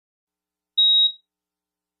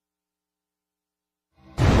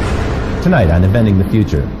Tonight on Inventing the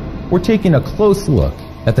Future, we're taking a close look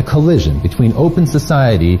at the collision between open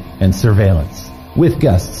society and surveillance. With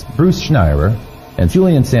guests Bruce Schneier and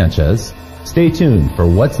Julian Sanchez, stay tuned for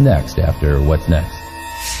what's next after What's Next.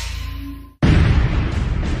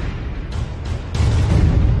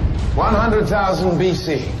 100,000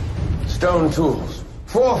 BC, stone tools.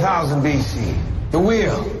 4,000 BC, the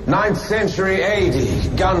wheel. 9th century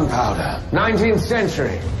AD, gunpowder. 19th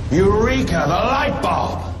century, Eureka, the light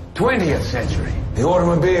bulb. 20th century, the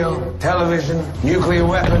automobile, television, nuclear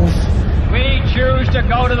weapons. We choose to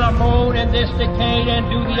go to the moon in this decade and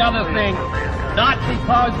do the other thing. Not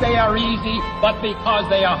because they are easy, but because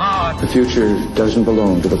they are hard. The future doesn't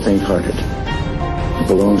belong to the faint-hearted. It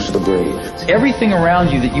belongs to the brave. Everything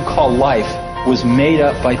around you that you call life was made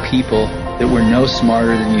up by people that were no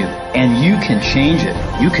smarter than you. And you can change it.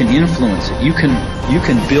 You can influence it. You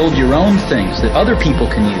can build your own things that other people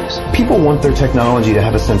can use. People want their technology to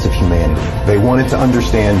have a sense of humanity. They want it to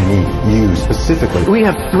understand me, you specifically. We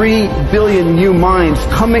have 3 billion new minds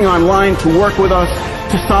coming online to work with us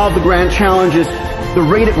to solve the grand challenges. The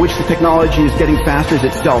rate at which the technology is getting faster is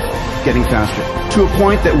itself getting faster, to a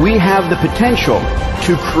point that we have the potential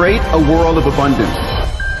to create a world of abundance.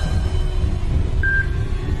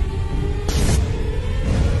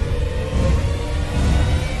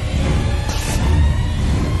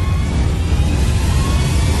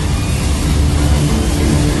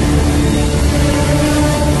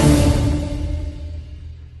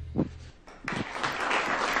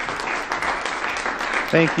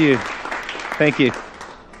 Thank you. Thank you.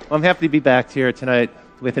 Well, I'm happy to be back here tonight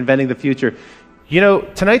with Inventing the Future. You know,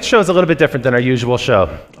 tonight's show is a little bit different than our usual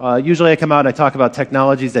show. Usually I come out and I talk about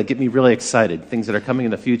technologies that get me really excited, things that are coming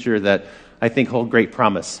in the future that I think hold great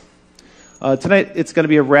promise. Tonight it's going to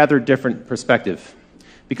be a rather different perspective,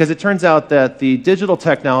 because it turns out that the digital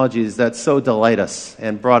technologies that so delight us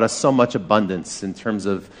and brought us so much abundance in terms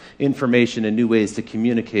of information and new ways to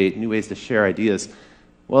communicate, new ways to share ideas,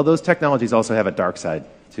 well, those technologies also have a dark side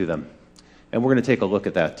to them. And we're going to take a look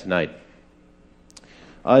at that tonight.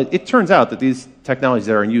 It turns out that these technologies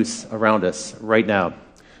that are in use around us right now,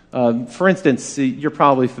 for instance, you're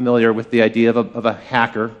probably familiar with the idea of a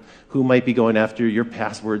hacker who might be going after your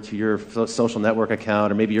password to your social network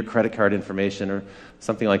account, or maybe your credit card information, or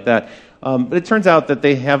something like that. But it turns out that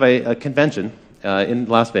they have a convention in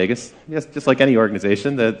Las Vegas, yes, just like any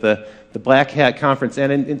organization, the Black Hat Conference.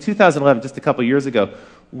 And in 2011, just a couple years ago,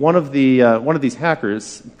 one of these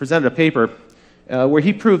hackers presented a paper where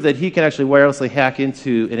he proved that he can actually wirelessly hack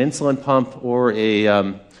into an insulin pump or a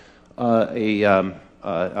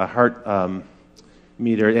heart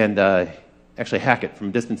meter and actually hack it from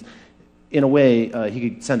a distance. In a way, he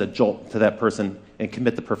could send a jolt to that person and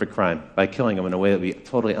commit the perfect crime by killing him in a way that would be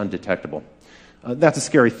totally undetectable. That's a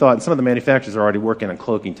scary thought, and some of the manufacturers are already working on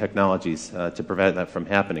cloaking technologies to prevent that from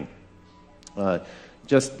happening.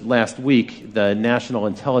 Just last week, the National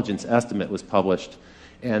Intelligence Estimate was published,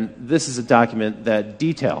 and this is a document that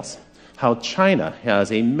details how China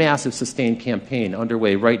has a massive sustained campaign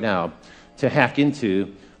underway right now to hack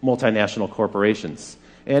into multinational corporations.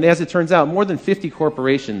 And as it turns out, more than 50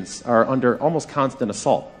 corporations are under almost constant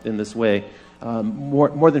assault in this way.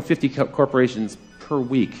 More than 50 corporations per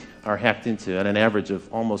week are hacked into at an average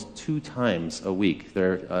of almost 2 times a week.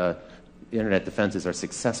 Their internet defenses are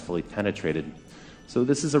successfully penetrated. So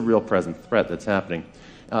this is a real present threat that's happening.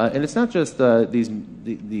 And it's not just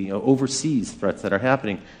the overseas threats that are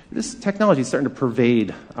happening. This technology is starting to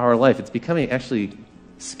pervade our life. It's becoming actually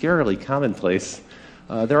scarily commonplace.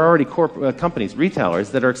 There are already companies,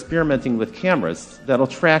 retailers, that are experimenting with cameras that'll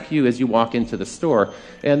track you as you walk into the store,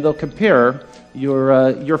 and they'll compare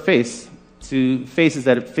your face to face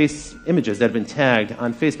images that have been tagged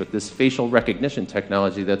on Facebook, this facial recognition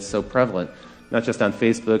technology that's so prevalent, not just on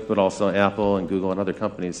Facebook, but also Apple and Google and other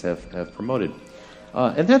companies have promoted.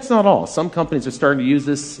 And that's not all. Some companies are starting to use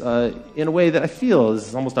this in a way that I feel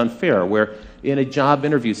is almost unfair, where in a job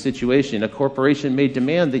interview situation, a corporation may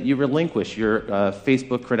demand that you relinquish your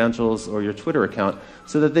Facebook credentials or your Twitter account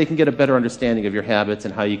so that they can get a better understanding of your habits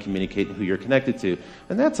and how you communicate and who you're connected to.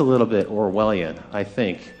 And that's a little bit Orwellian, I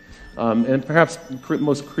think. And perhaps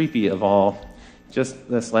most creepy of all, just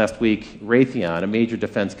this last week, Raytheon, a major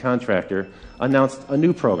defense contractor, announced a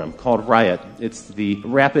new program called Riot. It's the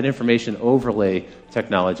Rapid Information Overlay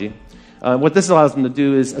technology. What this allows them to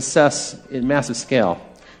do is assess in massive scale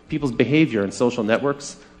people's behavior in social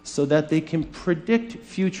networks so that they can predict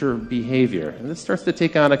future behavior. And this starts to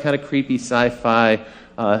take on a kind of creepy sci-fi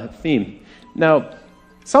theme. Now,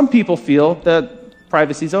 some people feel that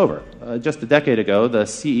privacy's over. Just a decade ago, the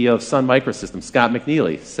CEO of Sun Microsystems, Scott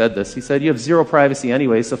McNealy, said this. He said, "You have zero privacy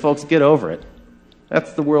anyway, so folks, get over it."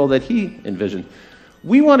 That's the world that he envisioned.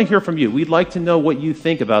 We want to hear from you. We'd like to know what you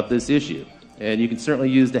think about this issue. And you can certainly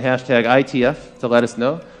use the hashtag ITF to let us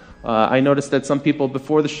know. I noticed that some people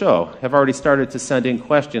before the show have already started to send in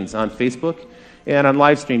questions on Facebook. And on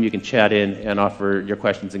live stream, you can chat in and offer your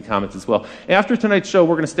questions and comments as well. After tonight's show,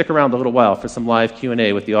 we're going to stick around a little while for some live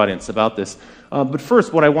Q&A with the audience about this. But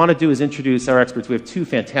first, what I want to do is introduce our experts. We have two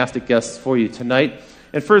fantastic guests for you tonight.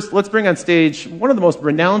 And first, let's bring on stage one of the most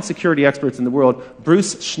renowned security experts in the world,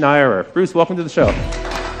 Bruce Schneier. Bruce, welcome to the show.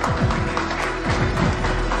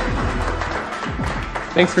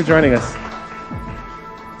 Thanks for joining us.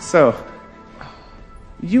 So,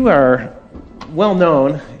 you are well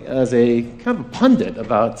known as a kind of a pundit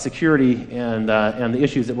about security and the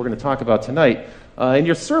issues that we're going to talk about tonight. And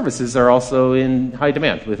your services are also in high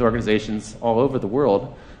demand with organizations all over the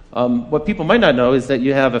world. What people might not know is that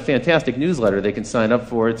you have a fantastic newsletter they can sign up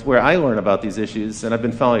for. It's where I learn about these issues, and I've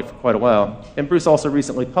been following it for quite a while. And Bruce also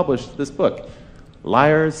recently published this book,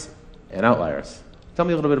 Liars and Outliers. Tell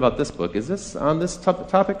me a little bit about this book. Is this on this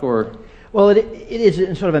topic, or? Well, it is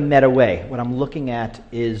in sort of a meta way. What I'm looking at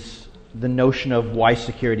is the notion of why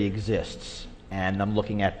security exists, and I'm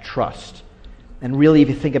looking at trust. And really, if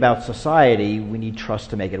you think about society, we need trust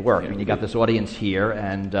to make it work. I mean, you got this audience here,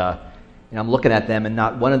 and I'm looking at them, and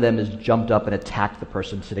not one of them has jumped up and attacked the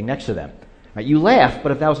person sitting next to them. Right? You laugh,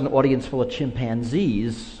 but if that was an audience full of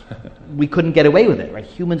chimpanzees, we couldn't get away with it. Right?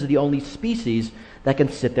 Humans are the only species that can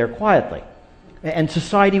sit there quietly. And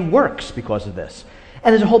society works because of this.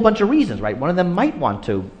 And there's a whole bunch of reasons, right? One of them might want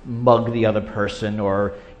to mug the other person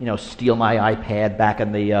or, steal my iPad back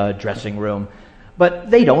in the dressing room. But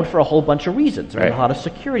they don't for a whole bunch of reasons. Right? There's a lot of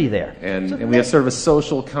security there. And we have sort of a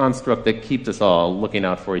social construct that keeps us all looking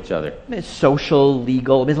out for each other. It's social,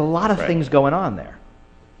 legal. There's a lot of things going on there.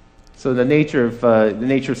 So the nature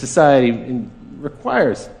of society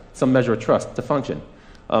requires some measure of trust to function.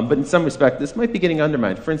 But in some respect, this might be getting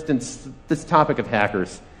undermined. For instance, this topic of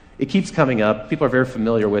hackers. It keeps coming up. People are very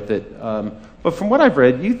familiar with it. But from what I've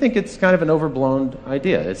read, you think it's kind of an overblown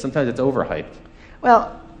idea. Sometimes it's overhyped.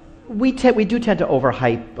 Well, we do tend to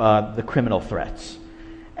overhype the criminal threats.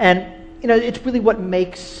 And, it's really what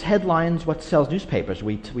makes headlines, what sells newspapers.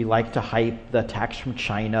 We like to hype the attacks from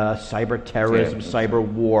China, cyber terrorism, cyber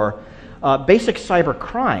war. Basic cyber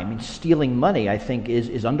crime, stealing money, I think,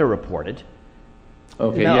 is underreported.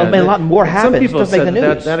 Okay, a lot more happens. Some people said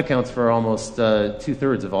that accounts for almost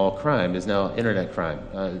 2/3 of all crime is now internet crime.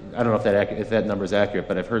 I don't know if that number is accurate,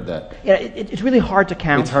 but I've heard that. Yeah, it's really hard to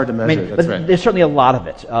count. It's hard to measure. That's right. There's certainly a lot of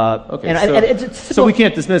it. So we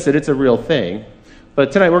can't dismiss it. It's a real thing.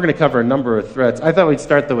 But tonight we're going to cover a number of threats. I thought we'd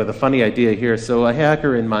start though with a funny idea here. So a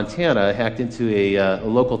hacker in Montana hacked into a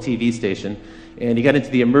local TV station, and he got into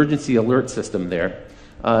the emergency alert system there.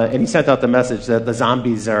 And he sent out the message that the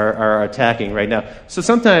zombies are attacking right now. So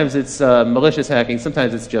sometimes it's malicious hacking,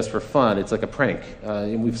 sometimes it's just for fun. It's like a prank,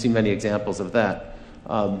 and we've seen many examples of that.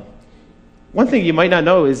 One thing you might not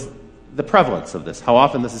know is the prevalence of this, how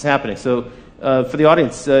often this is happening. So for the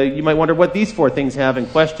audience, you might wonder what these four things have in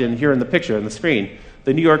question here in the picture on the screen.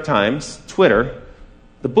 The New York Times, Twitter,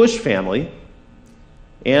 the Bush family,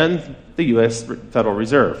 and the U.S. Federal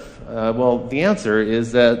Reserve. Well, the answer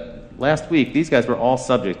is that last week, these guys were all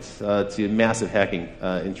subject to massive hacking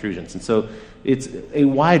intrusions. And so it's a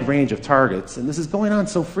wide range of targets. And this is going on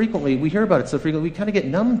so frequently. We hear about it so frequently, we kind of get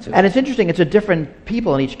numb to it. And it's interesting. It's a different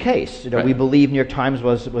people in each case. We believe New York Times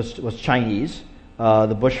was Chinese.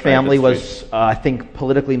 The Bush family was, I think,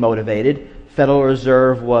 politically motivated. Federal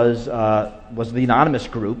Reserve was the anonymous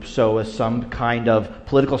group, so was some kind of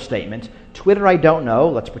political statement. Twitter, I don't know.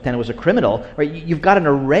 Let's pretend it was a criminal. Right? You've got an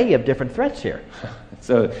array of different threats here.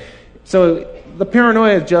 So the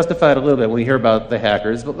paranoia is justified a little bit when we hear about the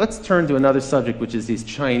hackers, but let's turn to another subject, which is these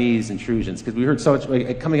Chinese intrusions, because we heard so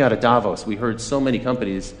much, coming out of Davos, we heard so many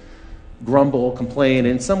companies grumble, complain, and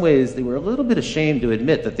in some ways they were a little bit ashamed to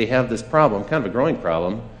admit that they have this problem, kind of a growing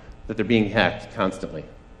problem, that they're being hacked constantly.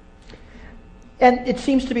 And it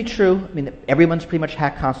seems to be true. I mean, everyone's pretty much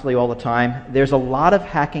hacked constantly all the time. There's a lot of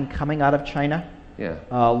hacking coming out of China,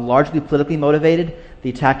 largely politically motivated. The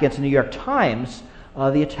attack against the New York Times,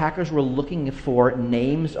 the attackers were looking for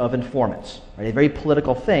names of informants, right? A very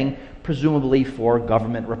political thing, presumably for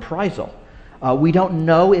government reprisal. We don't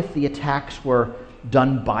know if the attacks were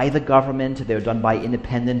done by the government, they were done by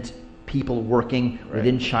independent people working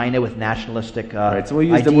within China with nationalistic so we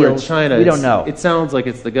use ideals. The word China. We don't know. It sounds like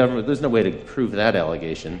it's the government. There's no way to prove that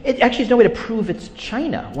allegation. Actually, there's no way to prove it's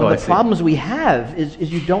China. One of the problems we have is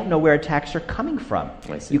you don't know where attacks are coming from.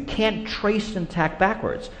 You can't trace an attack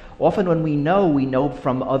backwards. Often when we know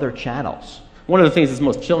from other channels. One of the things that's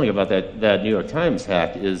most chilling about that New York Times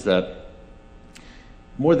hack is that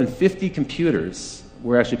more than 50 computers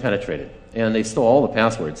were actually penetrated, and they stole all the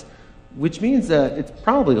passwords, which means that it's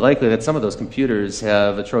probably likely that some of those computers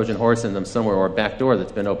have a Trojan horse in them somewhere, or a back door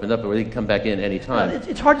that's been opened up where they can come back in any time.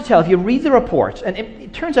 It's hard to tell. If you read the reports, and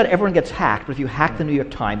it turns out everyone gets hacked, but if you hack the New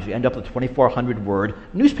York Times, you end up with a 2,400-word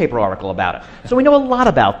newspaper article about it. So we know a lot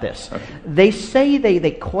about this. Okay. They say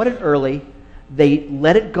they caught it early. They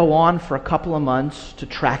let it go on for a couple of months to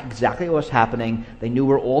track exactly what was happening. They knew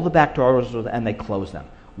where all the back doors were, and they closed them.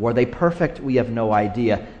 Were they perfect? We have no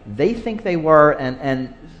idea. They think they were,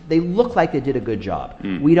 and they look like they did a good job.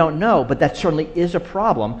 We don't know, but that certainly is a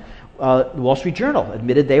problem. The Wall Street Journal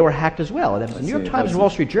admitted they were hacked as well. And if the New York Times and Wall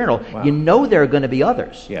Street Journal, you know there are going to be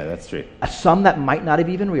others. Yeah, that's true. Some that might not have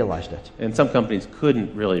even realized it. And some companies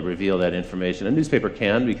couldn't really reveal that information. A newspaper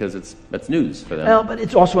can because that's news for them. Well, but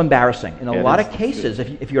it's also embarrassing. In a lot of cases,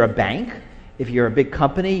 if you're a bank, if you're a big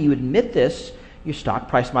company, you admit this, your stock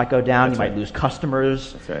price might go down, you might lose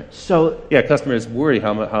customers. That's right. So yeah, customers worry,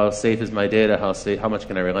 how safe is my data, how much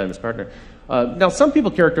can I rely on this partner? Now, some people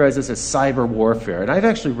characterize this as cyber warfare, and I've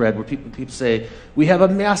actually read where people say, we have a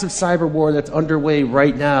massive cyber war that's underway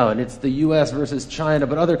right now, and it's the U.S. versus China,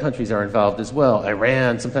 but other countries are involved as well.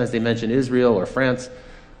 Iran, sometimes they mention Israel or France.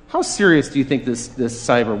 How serious do you think this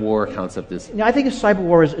cyber war concept is? I think a cyber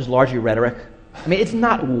war is largely rhetoric. I mean, it's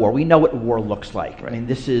not war. We know what war looks like. Right. I mean,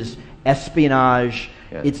 this is espionage.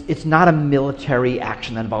 Yeah. It's not a military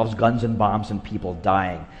action that involves guns and bombs and people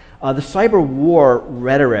dying. The cyber war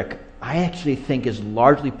rhetoric, I actually think, is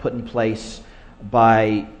largely put in place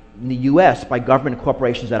in the U.S. by government and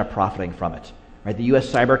corporations that are profiting from it. Right? The U.S.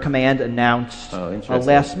 Cyber Command announced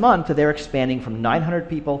last month that they're expanding from 900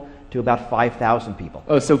 people to about 5,000 people.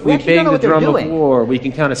 Oh, so if we bang the drum of war, we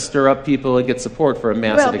can kind of stir up people and get support for a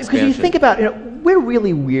massive expansion. Because you think about it, we're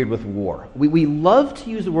really weird with war. We love to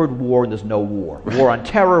use the word war and there's no war. War on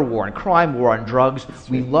terror, war on crime, war on drugs.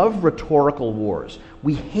 We love rhetorical wars.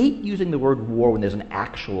 We hate using the word war when there's an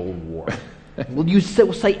actual war. We'll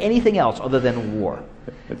say anything else other than war.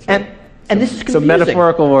 That's right. And this is confusing. So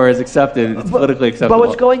metaphorical war is accepted. It's politically acceptable. But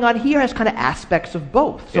what's going on here has kind of aspects of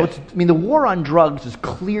both. So the war on drugs is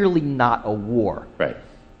clearly not a war. Right.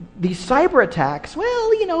 These cyber attacks,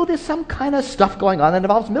 well, there's some kind of stuff going on that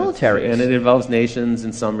involves militaries. And it involves nations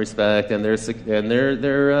in some respect, and they're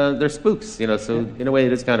spooks. So in a way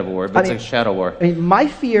it is kind of a war, but it's a shadow war. I mean, my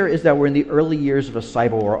fear is that we're in the early years of a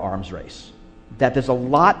cyber war arms race. That there's a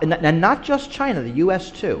lot, and not just China, the U.S.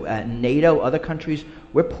 too, NATO, other countries,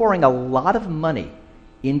 we're pouring a lot of money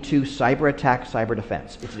into cyber attack, cyber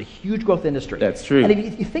defense. It's a huge growth industry. That's true. And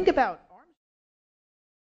if you think about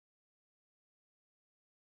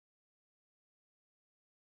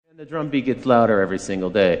and the drumbeat gets louder every single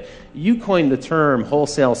day. You coined the term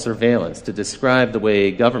wholesale surveillance to describe the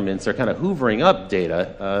way governments are kind of hoovering up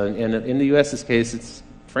data. And in the U.S.'s case, it's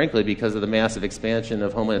frankly because of the massive expansion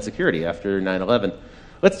of Homeland Security after 9/11.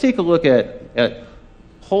 Let's take a look at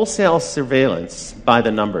wholesale surveillance by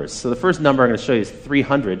the numbers. So the first number I'm going to show you is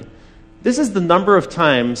 300. This is the number of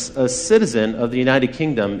times a citizen of the United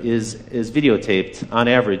Kingdom is videotaped on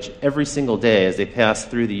average every single day as they pass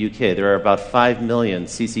through the UK. There are about 5 million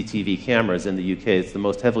CCTV cameras in the UK. It's the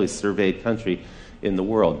most heavily surveyed country in the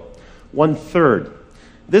world. 1/3.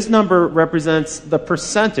 This number represents the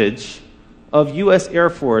percentage of U.S. Air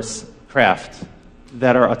Force craft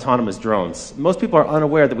that are autonomous drones. Most people are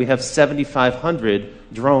unaware that we have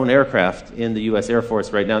 7,500 drone aircraft in the U.S. Air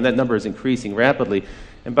Force right now, and that number is increasing rapidly.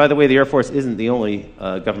 And by the way, the Air Force isn't the only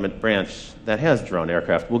government branch that has drone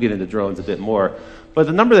aircraft. We'll get into drones a bit more. But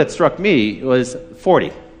the number that struck me was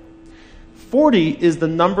 40. 40 is the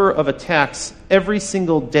number of attacks every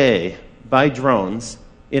single day by drones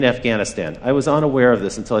in Afghanistan. I was unaware of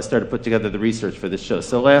this until I started to put together the research for this show.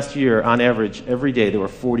 So last year, on average, every day there were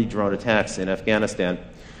 40 drone attacks in Afghanistan.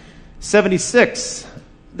 76.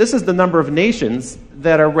 This is the number of nations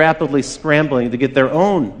that are rapidly scrambling to get their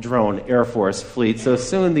own drone Air Force fleet. So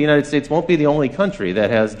soon the United States won't be the only country that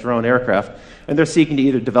has drone aircraft, and they're seeking to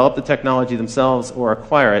either develop the technology themselves or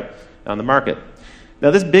acquire it on the market.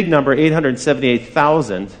 Now this big number,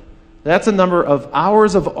 878,000, that's a number of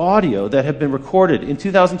hours of audio that have been recorded in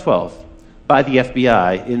 2012 by the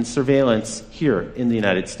FBI in surveillance here in the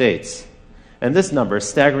United States. And this number is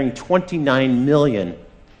staggering 29 million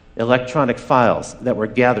electronic files that were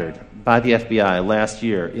gathered by the FBI last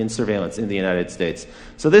year in surveillance in the United States.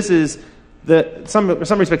 So this is, in some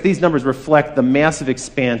respect, these numbers reflect the massive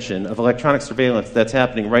expansion of electronic surveillance that's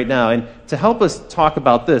happening right now. And to help us talk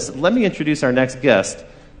about this, let me introduce our next guest,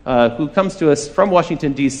 who comes to us from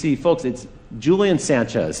Washington, D.C. Folks, it's Julian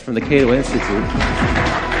Sanchez from the Cato Institute.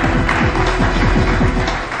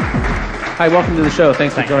 Hi, welcome to the show.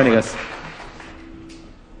 Thanks for joining us.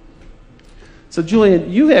 So, Julian,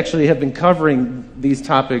 you actually have been covering these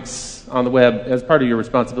topics on the web as part of your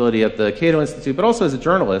responsibility at the Cato Institute, but also as a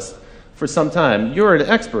journalist for some time. You're an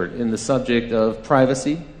expert in the subject of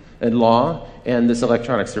privacy and law and this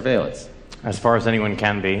electronic surveillance. As far as anyone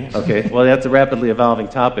can be. Okay, well, that's a rapidly evolving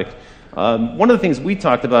topic. One of the things we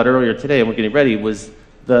talked about earlier today, and we're getting ready, was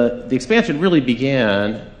the expansion really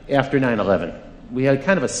began after 9/11. We had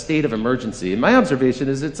kind of a state of emergency. And my observation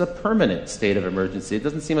is it's a permanent state of emergency. It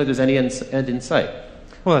doesn't seem like there's any end in sight.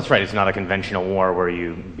 Well, that's right. It's not a conventional war where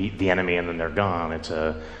you beat the enemy and then they're gone. It's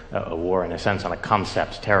a war, in a sense, on a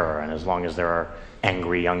concept terror. And as long as there are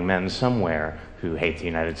angry young men somewhere who hate the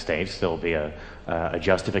United States, there'll be a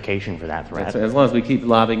justification for that threat. That's right. As long as we keep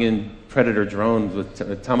lobbing in Predator drones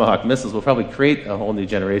with Tomahawk missiles, we'll probably create a whole new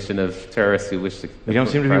generation of terrorists who wish to... We don't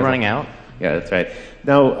seem to be running out. Yeah, that's right.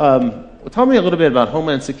 Now, tell me a little bit about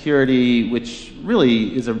Homeland Security, which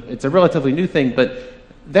really it's a relatively new thing, but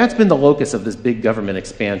that's been the locus of this big government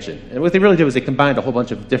expansion. And what they really did was they combined a whole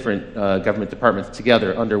bunch of different government departments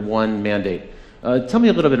together under one mandate. Tell me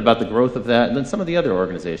a little bit about the growth of that and then some of the other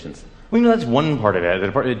organizations. Well, that's one part of it.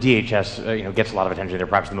 The DHS gets a lot of attention. They're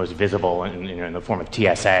perhaps the most visible in the form of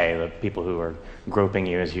TSA, the people who are groping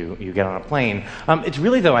you as you get on a plane. It's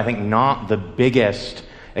really, though, I think, not the biggest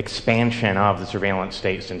expansion of the surveillance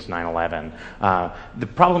state since 9/11. The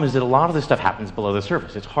problem is that a lot of this stuff happens below the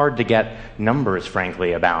surface. It's hard to get numbers,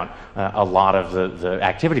 frankly, about a lot of the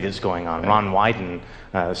activity that's going on. Ron Wyden,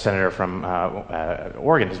 senator from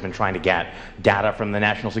Oregon, has been trying to get data from the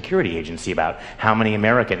National Security Agency about how many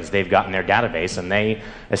Americans they've got in their database, and they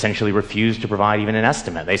essentially refuse to provide even an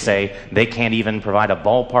estimate. They say they can't even provide a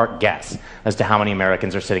ballpark guess as to how many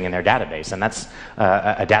Americans are sitting in their database, and that's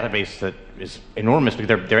a database that is enormous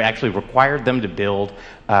because they're actually required them to build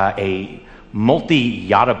a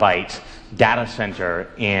multi-yottabyte data center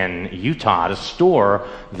in Utah to store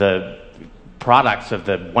the products of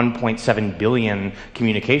the 1.7 billion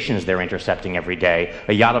communications they're intercepting every day.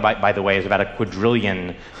 A yottabyte, by the way, is about a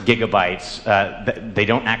quadrillion gigabytes. They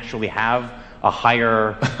don't actually have a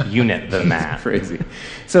higher unit than that. Crazy.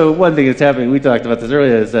 So one thing that's happening, we talked about this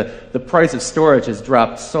earlier, is that the price of storage has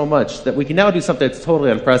dropped so much that we can now do something that's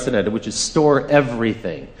totally unprecedented, which is store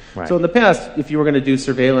everything. Right. So in the past, if you were going to do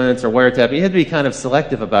surveillance or wiretapping, you had to be kind of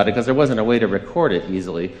selective about it because there wasn't a way to record it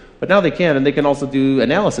easily. But now they can, and they can also do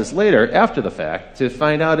analysis later, after the fact, to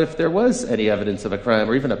find out if there was any evidence of a crime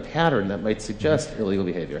or even a pattern that might suggest illegal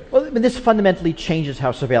behavior. Well, but this fundamentally changes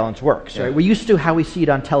how surveillance works. Yeah. Right? We're used to how we see it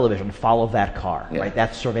on television, follow that car, Yeah. right?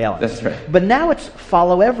 That's surveillance. That's right. But now it's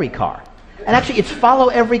follow every car. And actually, it's follow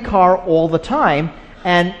every car all the time,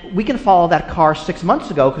 and we can follow that car 6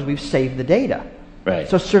 months ago because we've saved the data. Right.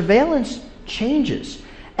 So surveillance changes.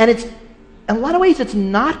 And it's, in a lot of ways, it's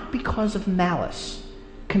not because of malice.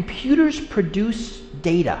 Computers produce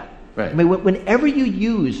data. Right. I mean, whenever you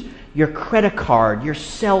use your credit card, your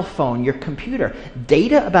cell phone, your computer,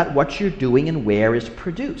 data about what you're doing and where is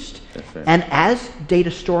produced. That's right. And as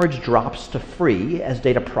data storage drops to free, as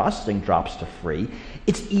data processing drops to free,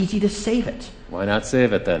 it's easy to save it. Why not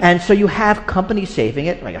save it then? And so you have companies saving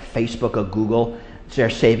it, like a Facebook, a Google, they're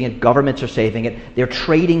saving it, governments are saving it, they're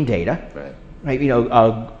trading data. Right. Right,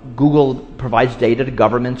 Google provides data to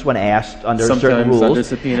governments when asked under certain rules. Sometimes under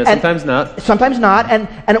subpoena, sometimes not. Sometimes not,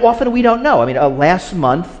 and often we don't know. I mean, last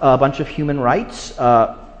month, a bunch of human rights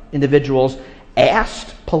individuals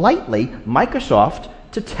asked politely Microsoft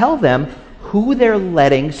to tell them who they're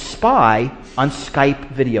letting spy on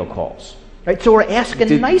Skype video calls. Right, so we're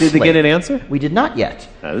asking nicely. Did they get an answer? We did not yet.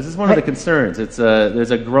 This is one of the concerns. It's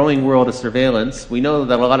there's a growing world of surveillance. We know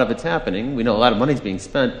that a lot of it's happening. We know a lot of money's being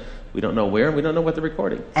spent. We don't know where, and we don't know what they're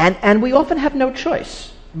recording. And we often have no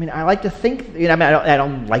choice. I mean, I like to think, I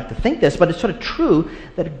don't like to think this, but it's sort of true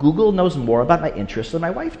that Google knows more about my interests than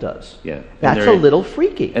my wife does. Yeah. That's a little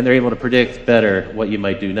freaky. And they're able to predict better what you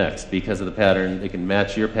might do next because of the pattern. They can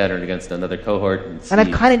match your pattern against another cohort. And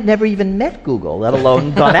I've kind of never even met Google, let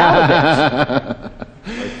alone gone out of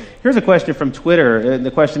it. Here's a question from Twitter, and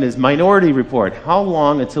the question is, Minority Report, how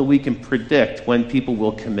long until we can predict when people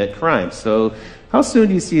will commit crimes? So how soon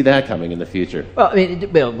do you see that coming in the future? Well, I mean,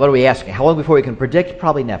 what are we asking? How long before we can predict?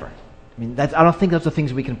 Probably never. I mean, I don't think those are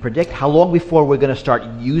things we can predict. How long before we're going to start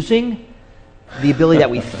using the ability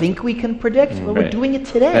that we think we can predict? Well, we're doing it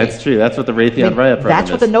today. That's true. That's what the Raytheon Riot program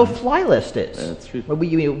That's what the no-fly list is. That's true.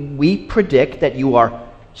 We predict that you are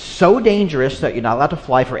so dangerous that you're not allowed to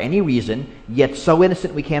fly for any reason, yet so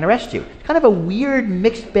innocent we can't arrest you. It's kind of a weird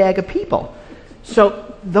mixed bag of people.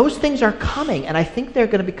 So those things are coming, and I think they're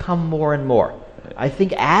going to become more and more. I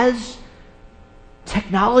think as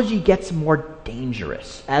technology gets more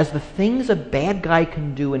dangerous, as the things a bad guy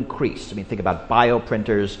can do increase, I mean, think about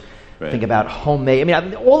bioprinters, Think about homemade. I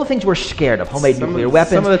mean, all the things we're scared of. Homemade nuclear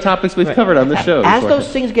weapons. Some of the topics we've covered on the show. As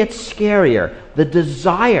those things get scarier, the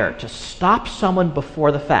desire to stop someone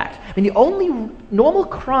before the fact. I mean, the only normal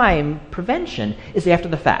crime prevention is after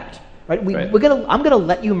the fact. Right? I'm going to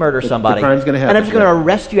let you murder somebody, the crime's gonna happen, and I'm just going to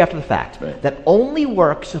arrest you after the fact. Right. That only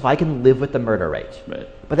works if I can live with the murder rate. Right.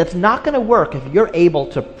 But that's not going to work if you're able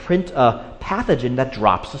to print a pathogen that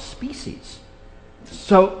drops a species.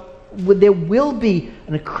 So there will be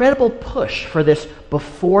an incredible push for this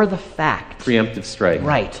before the fact. Preemptive strike.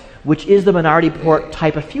 Right, which is the Minority Report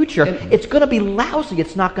type of future. It's going to be lousy.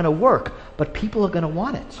 It's not going to work. But people are going to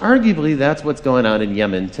want it. Arguably, that's what's going on in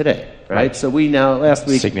Yemen today, right? So we now, last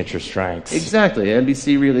week... Signature strikes. Exactly.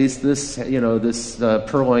 NBC released this, this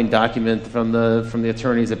purloined document from the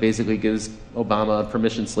attorneys that basically gives Obama a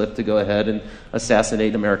permission slip to go ahead and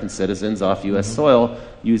assassinate American citizens off U.S. soil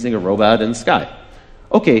using a robot in the sky.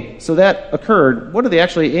 Okay, so that occurred. What are they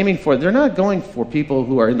actually aiming for? They're not going for people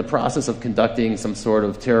who are in the process of conducting some sort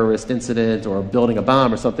of terrorist incident or building a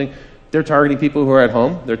bomb or something. They're targeting people who are at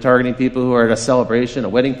home. They're targeting people who are at a celebration, a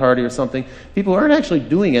wedding party or something. People who aren't actually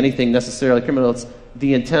doing anything necessarily criminal. It's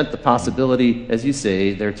the intent, the possibility, as you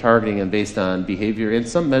say, they're targeting them based on behavior and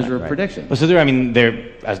some measure of prediction. Well, so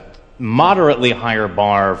they're a moderately higher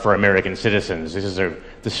bar for American citizens. This is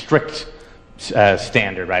the strict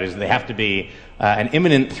standard, right? Is they have to be an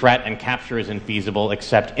imminent threat, and capture is infeasible,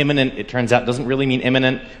 except imminent, it turns out, doesn't really mean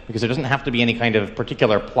imminent, because there doesn't have to be any kind of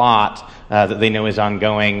particular plot that they know is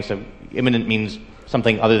ongoing. So imminent means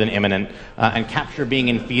something other than imminent. And capture being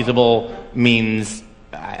infeasible means,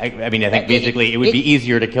 I think basically it would be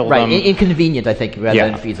easier to kill them. Right, inconvenient, I think, rather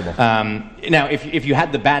than feasible. Now, if you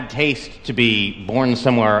had the bad taste to be born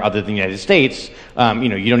somewhere other than the United States,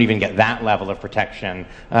 you don't even get that level of protection.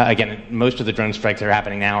 Again, most of the drone strikes that are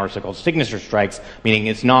happening now are so-called signature strikes, meaning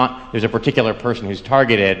it's not there's a particular person who's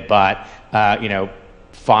targeted, but 5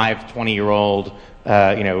 20-year-old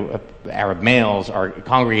Arab males are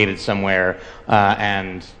congregated somewhere,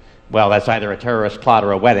 and well, that's either a terrorist plot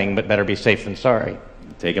or a wedding, but better be safe than sorry.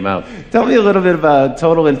 Take them out. Tell me a little bit about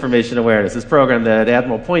total information awareness, this program that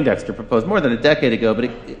Admiral Poindexter proposed more than a decade ago,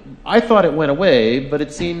 but I thought it went away, but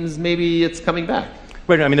it seems maybe it's coming back.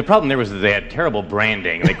 Right, I mean, the problem there was that they had terrible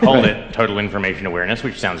branding. They called it Total Information Awareness,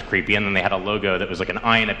 which sounds creepy, and then they had a logo that was like an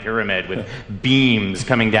eye in a pyramid with beams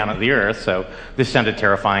coming down at the earth, so this sounded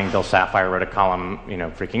terrifying. Bill Sapphire wrote a column,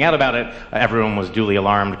 freaking out about it. Everyone was duly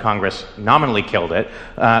alarmed. Congress nominally killed it,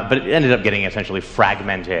 but it ended up getting essentially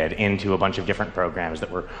fragmented into a bunch of different programs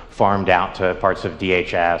that were farmed out to parts of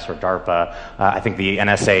DHS or DARPA. I think the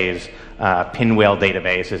NSA's Pinwheel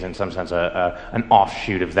database is in some sense an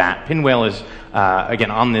offshoot of that. Pinwheel is,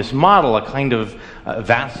 again, on this model, a kind of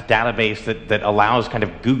vast database that allows kind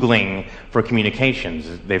of Googling for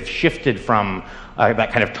communications. They've shifted from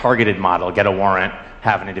that kind of targeted model, get a warrant,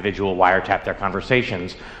 have an individual wiretap their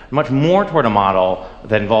conversations, much more toward a model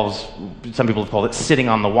that involves, some people have called it sitting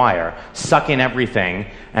on the wire, suck in everything,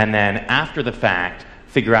 and then after the fact,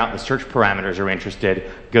 figure out the search parameters are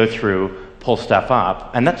interested, go through, pull stuff up.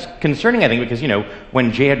 And that's concerning, I think, because,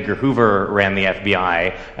 when J. Edgar Hoover ran the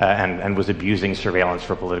FBI and was abusing surveillance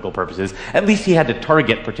for political purposes, at least he had to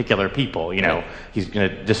target particular people. He's going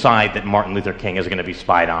to decide that Martin Luther King is going to be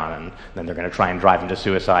spied on, and then they're going to try and drive him to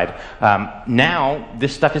suicide. Now,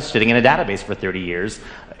 this stuff is sitting in a database for 30 years.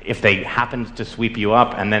 If they happen to sweep you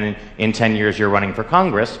up and then in 10 years you're running for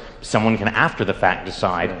Congress, someone can after the fact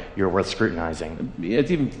decide you're worth scrutinizing. It's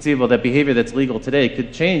even conceivable that behavior that's legal today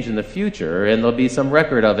could change in the future, and there'll be some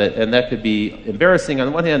record of it, and that could be embarrassing on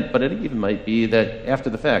the one hand, but it even might be that after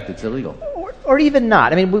the fact it's illegal. Or even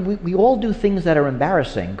not. I mean, we all do things that are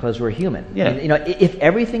embarrassing because we're human. Yeah. And, if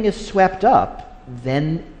everything is swept up,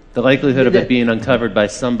 then the likelihood of it being uncovered by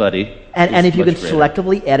somebody, and if you can greater.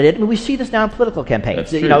 Selectively edit it, I mean, we see this now in political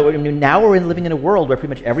campaigns. That's true. Now we're living in a world where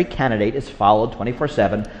pretty much every candidate is followed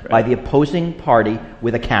 24/7 by the opposing party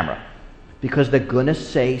with a camera, because they're going to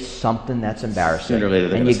say something that's embarrassing. Sooner or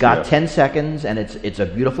later, and you got 10 seconds, and it's a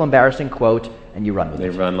beautiful, embarrassing quote, and you run with it. They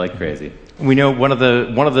run like crazy. We know one of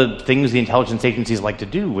the things the intelligence agencies like to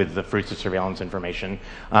do with the fruits of surveillance information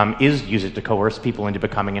is use it to coerce people into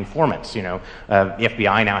becoming informants. The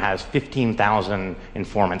FBI now has 15,000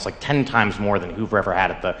 informants, like 10 times more than Hoover ever had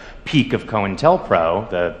at the peak of COINTELPRO,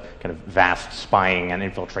 the kind of vast spying and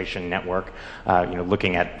infiltration network,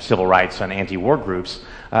 looking at civil rights and anti-war groups.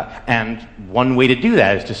 And one way to do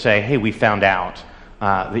that is to say, hey, we found out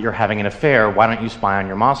that you're having an affair. Why don't you spy on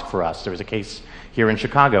your mosque for us? There was a case here in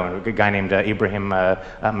Chicago, and a guy named Ibrahim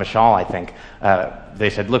Mashal, I think. They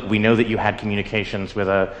said, look, we know that you had communications with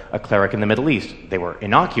a cleric in the Middle East. They were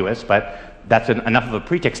innocuous, but that's enough of a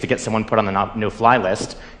pretext to get someone put on the no-fly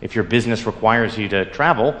list. If your business requires you to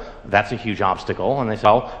travel, that's a huge obstacle. And they say,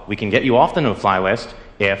 well, we can get you off the no-fly list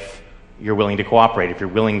if you're willing to cooperate, if you're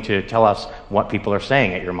willing to tell us what people are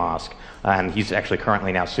saying at your mosque. And he's actually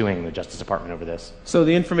currently now suing the Justice Department over this. So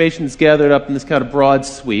the information is gathered up in this kind of broad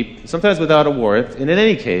sweep, sometimes without a warrant. And in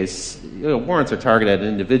any case, warrants are targeted at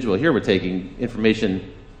an individual. Here we're taking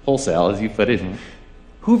information wholesale, as you put it,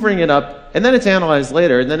 hoovering it up, and then it's analyzed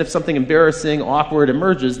later. And then if something embarrassing, awkward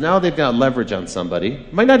emerges, now they've got leverage on somebody.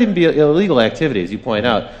 It might not even be illegal activity, as you point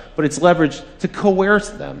out, but it's leverage to coerce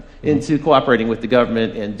them into cooperating with the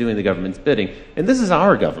government and doing the government's bidding. And this is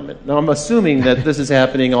our government. Now, I'm assuming that this is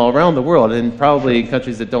happening all around the world, and probably in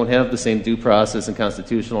countries that don't have the same due process and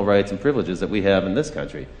constitutional rights and privileges that we have in this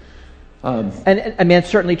country. And I mean,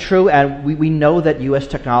 it's certainly true, and we know that U.S.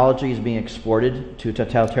 technology is being exported to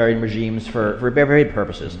totalitarian regimes for very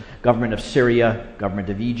purposes. Government of Syria, government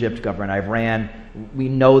of Egypt, government of Iran. We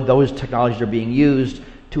know those technologies are being used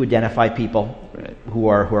to identify people who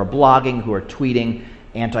are blogging, who are tweeting,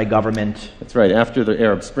 anti-government. That's right. After the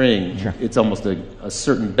Arab Spring, it's almost a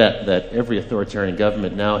certain bet that every authoritarian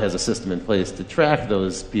government now has a system in place to track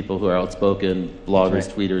those people who are outspoken, bloggers,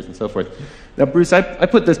 tweeters, and so forth. Now, Bruce, I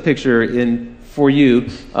put this picture in for you.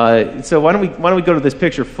 So why don't we go to this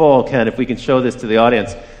picture full, Ken, if we can show this to the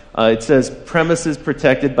audience. It says, premises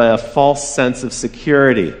protected by a false sense of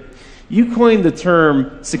security. You coined the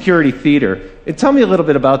term security theater. And tell me a little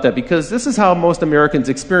bit about that, because this is how most Americans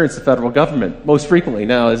experience the federal government most frequently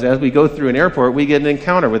now. Is as we go through an airport, we get an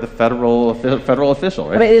encounter with a federal official,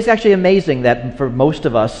 right? I mean, it's actually amazing that for most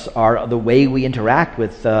of us, the way we interact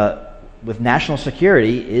with national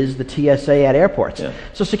security is the TSA at airports. Yeah.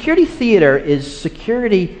 So security theater is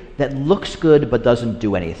security that looks good but doesn't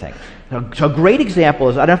do anything. So a great example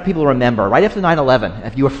is, I don't know if people remember, right after 9/11,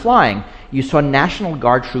 if you were flying, you saw National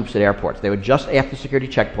Guard troops at airports. They were just after security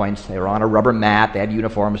checkpoints. They were on a rubber mat. They had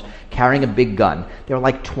uniforms, carrying a big gun. They were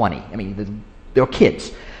like 20. I mean, they were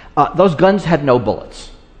kids. Those guns had no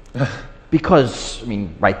bullets. Because, I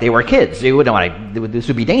mean, right, they were kids. They wouldn't want to, this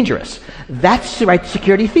would be dangerous. That's right,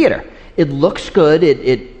 security theater. It looks good.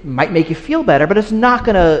 It might make you feel better, but it's not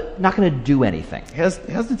gonna do anything. Has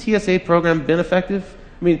the TSA program been effective?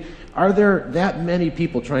 I mean, are there that many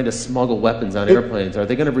people trying to smuggle weapons on airplanes? Are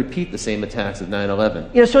they going to repeat the same attacks of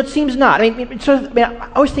 9/11? So it seems not. I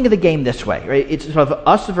always think of the game this way, right? It's sort of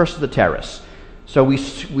us versus the terrorists. So we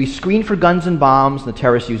screen for guns and bombs, and the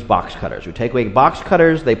terrorists use box cutters. We take away box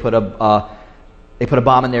cutters, they put a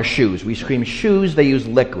bomb in their shoes. We screen shoes, they use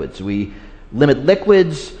liquids. We limit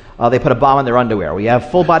liquids, they put a bomb in their underwear. We have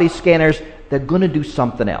full body scanners. They're going to do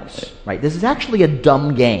something else, right? This is actually a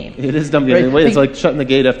dumb game. It is a dumb game. Right? It's like shutting the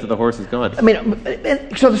gate after the horse is gone. I mean,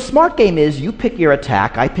 so the smart game is you pick your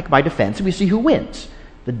attack, I pick my defense, and we see who wins.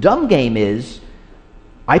 The dumb game is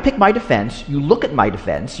I pick my defense, you look at my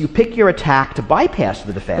defense, you pick your attack to bypass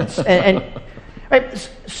the defense, and right?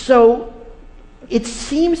 So it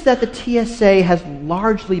seems that the TSA has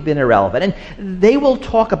largely been irrelevant, and they will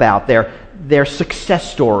talk about their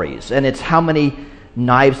success stories, and it's how many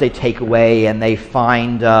knives they take away, and they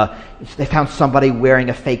found somebody wearing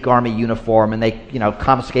a fake army uniform, and they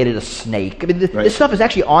confiscated a snake. I mean, this stuff is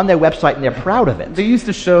actually on their website, and they're proud of it. They used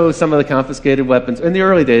to show some of the confiscated weapons in the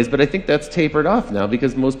early days, but I think that's tapered off now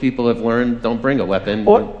because most people have learned don't bring a weapon.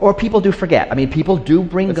 Or people do forget. I mean, people do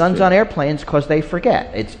bring guns on airplanes because they forget.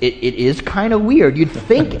 It is kind of weird. You'd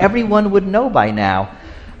think everyone would know by now.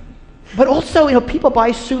 But also, people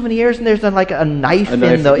buy souvenirs, and there's like a knife in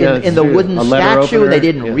the wooden statue, and they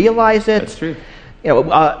didn't realize it. That's true.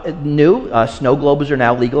 Snow globes are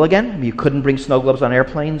now legal again. I mean, you couldn't bring snow globes on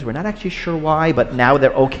airplanes. We're not actually sure why, but now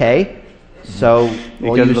they're okay. So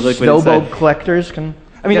all you snow globe collectors can.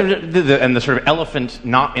 I mean, and the sort of elephant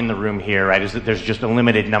not in the room here, right, is that there's just a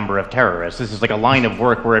limited number of terrorists. This is like a line of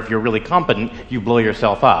work where if you're really competent, you blow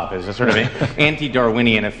yourself up. It's a sort of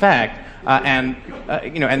anti-Darwinian effect.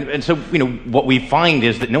 So what we find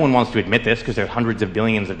is that no one wants to admit this because there's hundreds of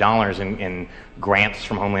billions of dollars in grants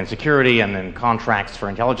from Homeland Security and then contracts for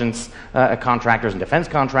intelligence contractors and defense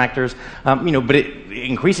contractors. But it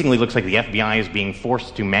increasingly looks like the FBI is being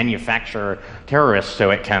forced to manufacture terrorists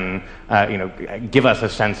so it can give us a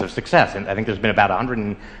sense of success. And I think there's been about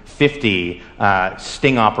 150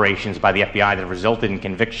 sting operations by the FBI that have resulted in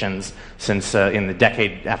convictions since in the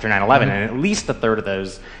decade after 9/11, and at least a third of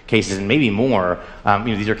those cases, and maybe more,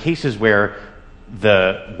 these are cases where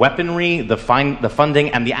the weaponry, the funding,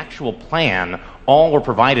 and the actual plan all were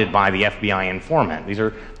provided by the FBI informant. These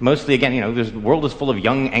are mostly, again, the world is full of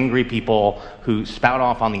young, angry people who spout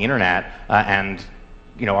off on the internet and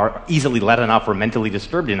are easily led enough or mentally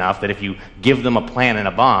disturbed enough that if you give them a plan and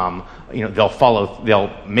a bomb,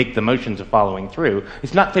 they'll make the motions of following through.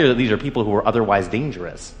 It's not clear that these are people who are otherwise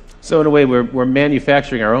dangerous. So in a way, we're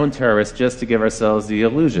manufacturing our own terrorists just to give ourselves the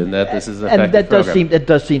illusion that this is an effective program. That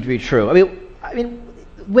does seem to be true. I mean,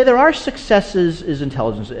 where there are successes is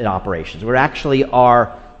intelligence in operations. We actually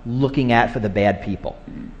are looking at for the bad people.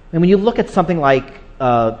 And when you look at something like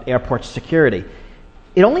airport security,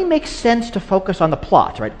 it only makes sense to focus on the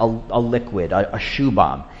plot, right? A liquid, a shoe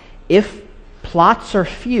bomb. If plots are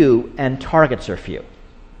few and targets are few,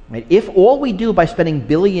 right? If all we do by spending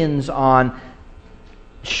billions on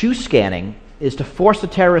shoe scanning is to force the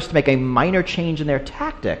terrorists to make a minor change in their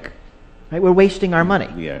tactic, right? We're wasting our money.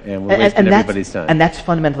 Yeah, and we're wasting everybody's time. And that's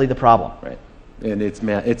fundamentally the problem. Right. And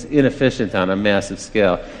it's inefficient on a massive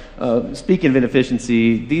scale. Speaking of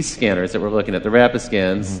inefficiency, these scanners that we're looking at, the rapid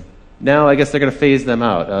scans, now I guess they're going to phase them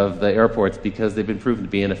out of the airports because they've been proven to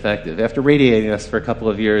be ineffective. After radiating us for a couple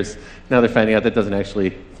of years, now they're finding out that doesn't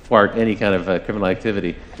actually thwart any kind of criminal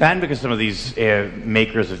activity. And because some of these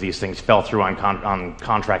makers of these things fell through on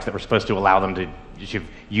contracts that were supposed to allow them to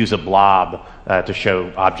use a blob to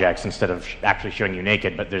show objects instead of actually showing you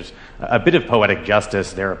naked. But there's a bit of poetic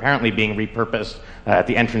justice. They're apparently being repurposed at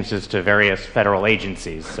the entrances to various federal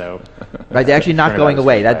agencies. So, right, they're actually not going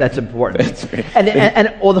away. That's important. That's right. And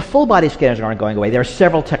the full body scanners aren't going away. There are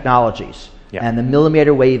several technologies. Yeah. And the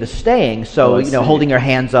millimeter wave is staying, so holding your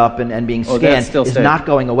hands up and being scanned is not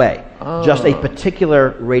going away. Just a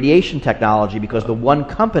particular radiation technology, because the one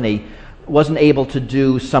company wasn't able to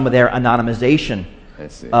do some of their anonymization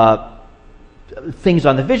things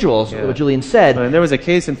on the visuals, what Julian said. And there was a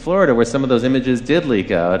case in Florida where some of those images did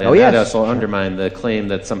leak out, and that also undermined the claim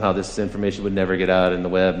that somehow this information would never get out in the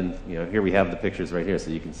web. And here we have the pictures right here,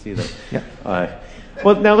 so you can see them.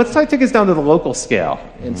 Well, now let's take us down to the local scale.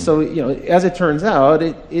 And so, as it turns out,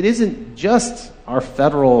 it isn't just our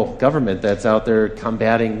federal government that's out there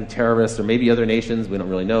combating terrorists or maybe other nations, we don't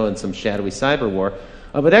really know, in some shadowy cyber war.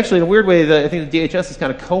 But actually, in a weird way, I think the DHS has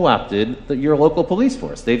kind of co-opted your local police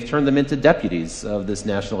force. They've turned them into deputies of this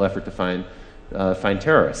national effort to find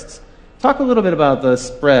terrorists. Talk a little bit about the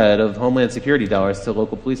spread of Homeland Security dollars to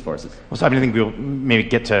local police forces. Well, so I think we'll maybe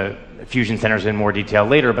get to fusion centers in more detail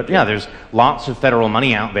later, but there's lots of federal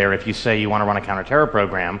money out there. If you say you want to run a counterterror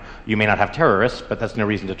program, you may not have terrorists, but that's no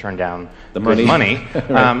reason to turn down the money.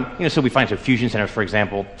 Right. So we find fusion centers, for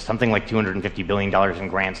example, something like $250 billion in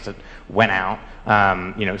grants that went out,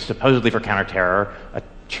 supposedly for counterterror. A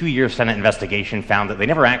 2-year Senate investigation found that they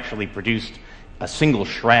never actually produced a single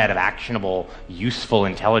shred of actionable, useful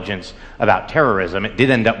intelligence about terrorism. It did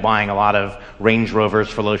end up buying a lot of Range Rovers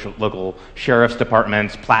for local sheriff's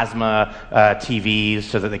departments, plasma TVs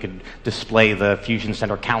so that they could display the Fusion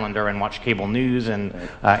Center calendar and watch cable news in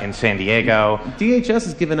San Diego. DHS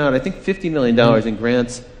has given out, I think, $50 million in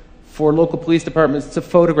grants for local police departments to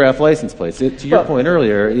photograph license plates. To your point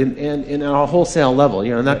earlier, in a wholesale level,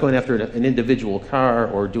 not going after an individual car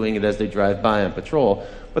or doing it as they drive by on patrol,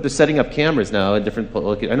 but they're setting up cameras now in different.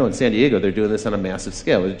 I know in San Diego they're doing this on a massive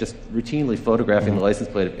scale. They're just routinely photographing the license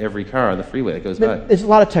plate of every car on the freeway that goes by. There's a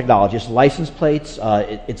lot of technology. It's license plates.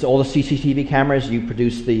 It's all the CCTV cameras. You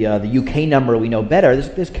produce the UK number. We know better.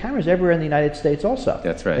 There's cameras everywhere in the United States also.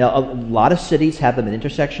 That's right. A lot of cities have them in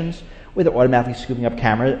intersections where they're automatically scooping up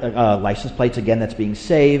license plates. Again, that's being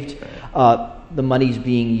saved. The money's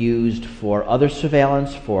being used for other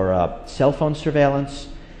surveillance, for cell phone surveillance,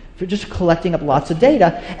 for just collecting up lots of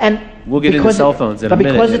data. And we'll get into cell phones in a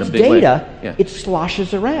minute. But because it's data, it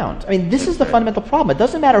sloshes around. I mean, this is the fundamental problem. It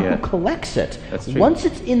doesn't matter who collects it. Once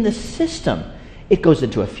it's in the system, it goes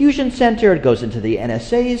into a fusion center, it goes into the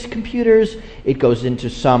NSA's computers, it goes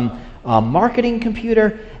into some marketing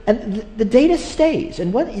computer, and the data stays.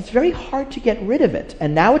 And it's very hard to get rid of it.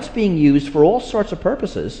 And now it's being used for all sorts of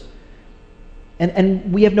purposes.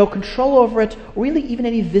 And we have no control over it, or really even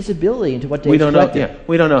any visibility into what data is collected.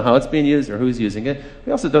 We don't know how it's being used or who's using it.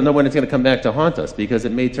 We also don't know when it's going to come back to haunt us, because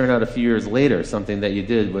it may turn out a few years later something that you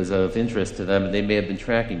did was of interest to them, and they may have been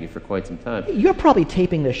tracking you for quite some time. You're probably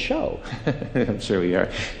taping this show. I'm sure we are.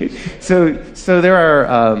 So there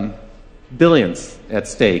are billions at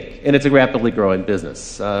stake, and it's a rapidly growing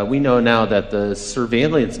business. We know now that the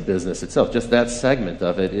surveillance business itself, just that segment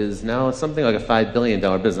of it, is now something like a $5 billion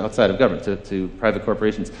business outside of government to private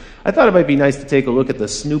corporations. I thought it might be nice to take a look at the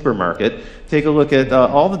snooper market, take a look at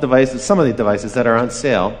all the devices, some of the devices that are on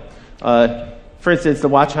sale. For instance, the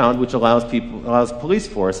Watchhound, which allows police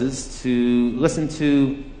forces to listen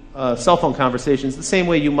to cell phone conversations the same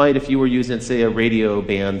way you might if you were using, say, a radio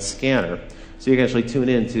band scanner. So you can actually tune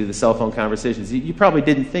in to the cell phone conversations. You probably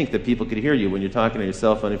didn't think that people could hear you when you're talking on your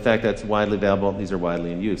cell phone. In fact, that's widely available. These are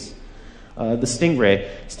widely in use. The Stingray.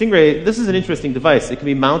 Stingray, this is an interesting device. It can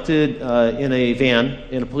be mounted in a van,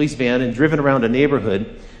 in a police van, and driven around a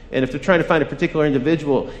neighborhood. And if they're trying to find a particular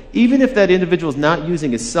individual, even if that individual is not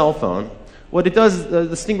using his cell phone, what it does, the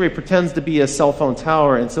Stingray pretends to be a cell phone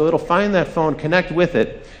tower, and so it'll find that phone, connect with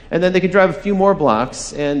it, and then they can drive a few more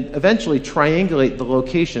blocks and eventually triangulate the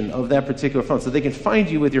location of that particular phone. So they can find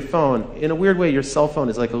you with your phone. In a weird way, your cell phone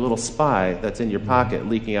is like a little spy that's in your pocket,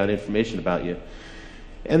 leaking out information about you.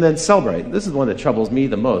 And then Cellbrite. This is the one that troubles me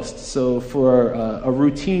the most. So for a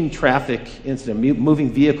routine traffic incident,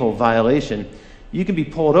 moving vehicle violation, you can be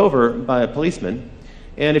pulled over by a policeman,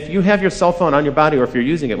 and if you have your cell phone on your body or if you're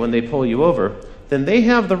using it when they pull you over, then they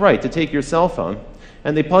have the right to take your cell phone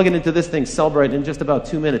and they plug it into this thing, Cellbrite, in just about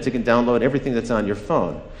 2 minutes it can download everything that's on your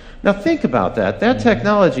phone. Now think about that. That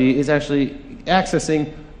technology is actually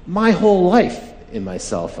accessing my whole life in my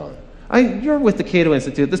cell phone. You're with the Cato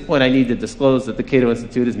Institute. At this point I need to disclose that the Cato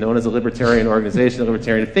Institute is known as a libertarian organization, a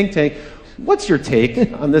libertarian think tank. What's your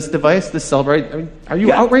take on this device, this Cellbrite? I mean, are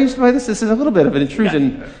you outraged by this? This is a little bit of an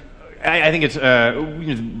intrusion. Yeah. I think it's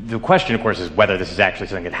the question, of course, is whether this is actually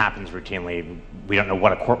something that happens routinely. We don't know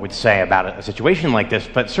what a court would say about a situation like this,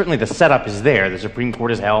 but certainly the setup is there. The Supreme Court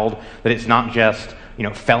has held that it's not just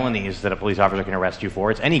felonies that a police officer can arrest you for.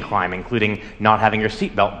 It's any crime, including not having your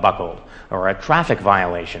seatbelt buckled or a traffic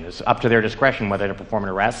violation. It's up to their discretion whether to perform an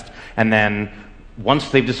arrest, and then once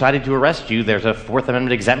they've decided to arrest you, there's a Fourth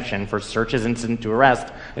Amendment exemption for searches incident to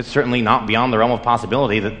arrest. It's certainly not beyond the realm of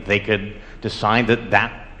possibility that they could decide that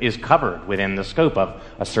that is covered within the scope of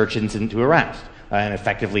a search incident to arrest and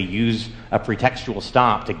effectively use a pretextual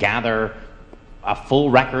stop to gather a full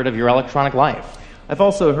record of your electronic life. I've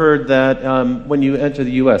also heard that when you enter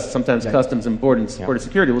the U.S., sometimes Customs and Border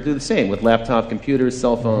Security will do the same with laptop computers,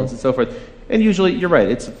 cell phones, and so forth. And usually, you're right,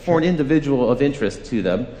 it's for an individual of interest to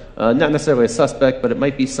them. Not necessarily a suspect, but it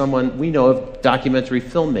might be someone we know of, documentary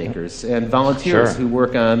filmmakers and volunteers who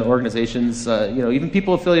work on organizations, even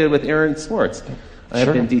people affiliated with Aaron Swartz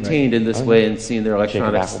have been detained in this way and seen their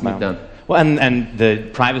electronics moved down. Well, and the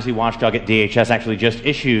privacy watchdog at DHS actually just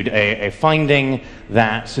issued a finding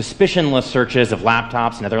that suspicionless searches of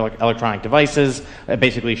laptops and other electronic devices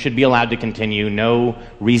basically should be allowed to continue. No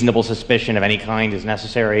reasonable suspicion of any kind is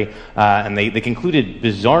necessary. And they concluded,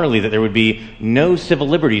 bizarrely, that there would be no civil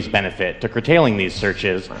liberties benefit to curtailing these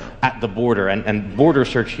searches at the border. And border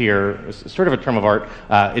search here is sort of a term of art.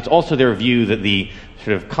 It's also their view that the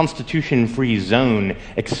sort of constitution-free zone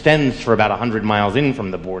extends for about 100 miles in from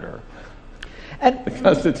the border. And the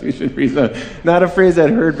Constitution-free zone. Not a phrase I'd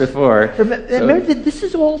heard before. Remember, this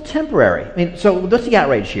is all temporary. I mean, so what's the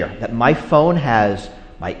outrage here? That my phone has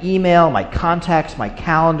my email, my contacts, my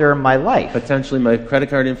calendar, my life. Potentially my credit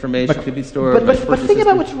card information could be stored. But think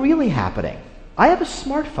about what's really happening. I have a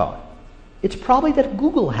smartphone. It's probably that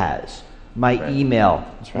Google has my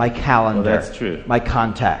email, my calendar, my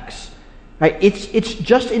contacts. Right? It's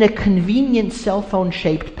just in a convenient cell phone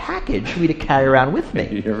shaped package for me to carry around with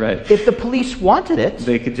me. You're right. If the police wanted it,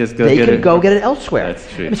 they could just go get it elsewhere.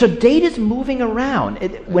 That's true. I mean, so data's moving around.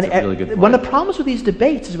 One of the problems with these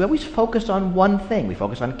debates is we always focus on one thing. We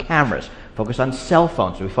focus on cameras, focus on cell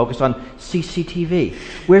phones, we focus on CCTV.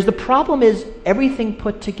 Whereas the problem is everything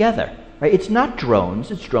put together. Right? It's not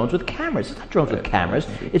drones, it's drones with cameras. It's not drones with cameras.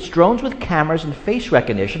 It's drones with cameras and face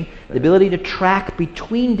recognition, the ability to track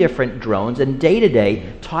between different drones and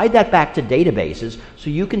day-to-day, tie that back to databases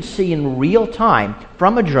so you can see in real time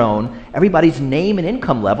from a drone everybody's name and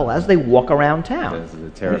income level as they walk around town. This is a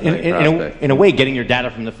terrifying prospect. In a way, getting your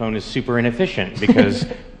data from the phone is super inefficient because,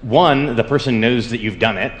 one, the person knows that you've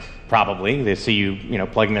done it, probably. They see you,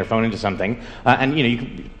 plugging their phone into something, and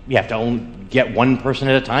you have to only get one person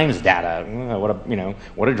at a time's data.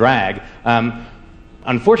 What a drag.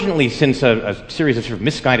 Unfortunately, since a series of sort of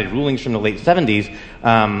misguided rulings from the late 70s,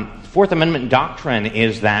 Fourth Amendment doctrine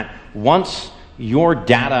is that once your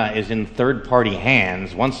data is in third-party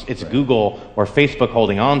hands, once it's Google or Facebook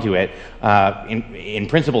holding on to it, in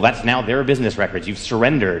principle, that's now their business records. You've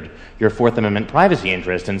surrendered your Fourth Amendment privacy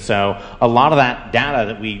interest, and so a lot of that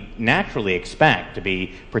data that we naturally expect to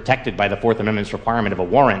be protected by the Fourth Amendment's requirement of a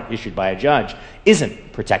warrant issued by a judge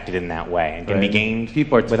isn't protected in that way and can be gained.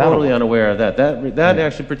 People are totally unaware of that. That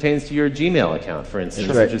actually pertains to your Gmail account, for instance,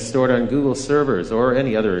 which is stored on Google servers or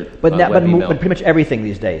any other but pretty much everything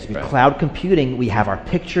these days. Cloud computing, we have our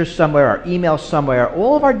pictures somewhere, our emails somewhere.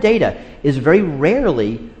 All of our data is very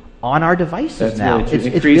rarely on our devices now.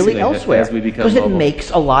 It's really elsewhere because it makes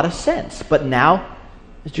a lot of sense. But now,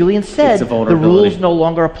 as Julian said, the rules no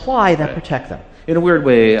longer apply that protect them. in a weird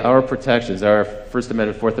way, our protections, our First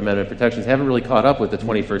Amendment, Fourth Amendment protections haven't really caught up with the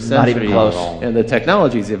 21st century. Not even close. And the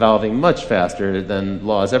technology is evolving much faster than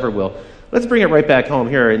laws ever will. Let's bring it right back home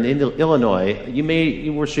here in Illinois.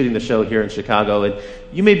 You were shooting the show here in Chicago, and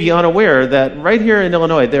you may be unaware that right here in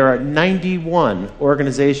Illinois there are 91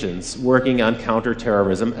 organizations working on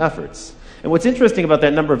counterterrorism efforts. And what's interesting about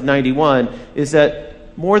that number of 91 is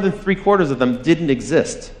that more than 3/4 of them didn't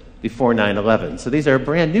exist before 9/11. So these are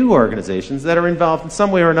brand new organizations that are involved in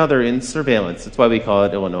some way or another in surveillance. That's why we call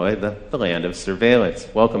it Illinois the land of surveillance.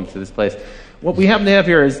 Welcome to this place. What we happen to have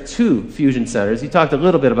here is 2 fusion centers. You talked a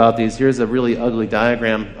little bit about these. Here's a really ugly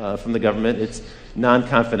diagram from the government. It's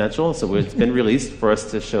non-confidential, so it's been released for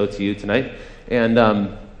us to show to you tonight. And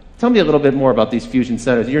tell me a little bit more about these fusion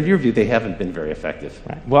centers. In your view, they haven't been very effective.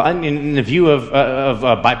 Right. Well, in the view of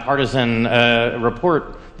a bipartisan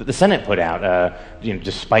report that the Senate put out,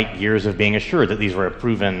 despite years of being assured that these were a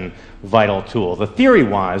proven vital tool. The theory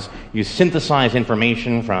was you synthesize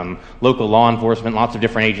information from local law enforcement, lots of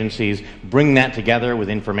different agencies, bring that together with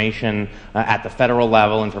information at the federal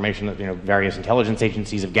level, information that various intelligence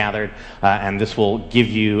agencies have gathered, and this will give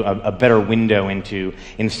you a better window into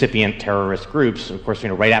incipient terrorist groups. Of course,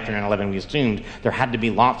 right after 9/11, we assumed there had to be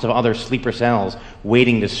lots of other sleeper cells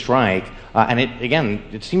waiting to strike, and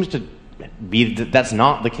it seems to be that that's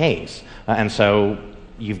not the case. And so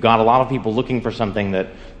you've got a lot of people looking for something that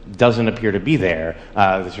doesn't appear to be there.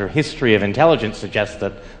 The sort of history of intelligence suggests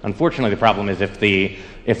that, unfortunately, the problem is if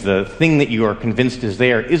the thing that you are convinced is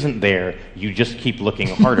there isn't there, you just keep looking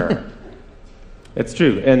harder. It's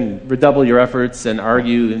true. And redouble your efforts and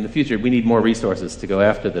argue in the future. We need more resources to go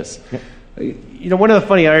after this. Yeah. One of the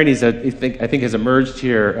funny ironies that I think has emerged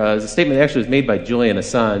here is a statement that actually was made by Julian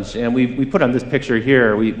Assange, and we put on this picture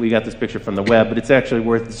here. We got this picture from the web, but it's actually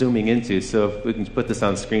worth zooming into. So if we can put this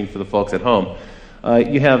on screen for the folks at home,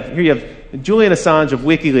 you have Julian Assange of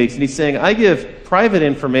WikiLeaks, and he's saying, "I give private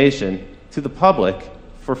information to the public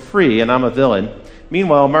for free, and I'm a villain."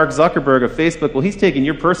 Meanwhile, Mark Zuckerberg of Facebook, well, he's taking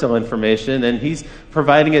your personal information and he's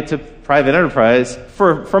providing it to private enterprise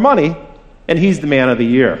for money, and he's the man of the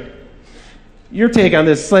year. Your take on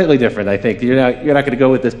this is slightly different, I think. You're not going to go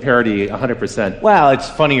with this parody 100%. Well, it's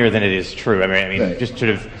funnier than it is true. I mean, right. Just sort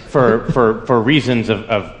of for reasons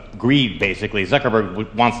of greed, basically.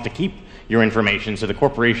 Zuckerberg wants to keep your information, so the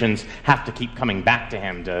corporations have to keep coming back to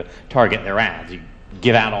him to target their ads. You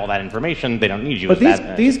give out all that information, they don't need you.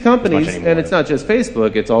 But these companies, and it's not just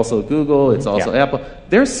Facebook, it's also Google, it's also Apple,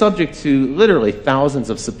 they're subject to literally thousands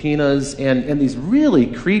of subpoenas and these really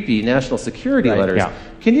creepy national security letters. Yeah.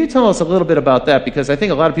 Can you tell us a little bit about that? Because I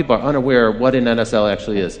think a lot of people are unaware of what an NSL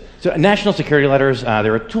actually is. So national security letters,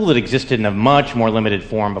 they're a tool that existed in a much more limited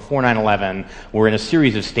form before 9/11, were in a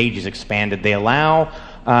series of stages expanded. They allow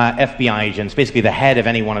FBI agents, basically the head of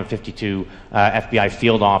any one of 52 FBI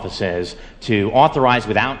field offices, to authorize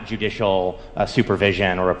without judicial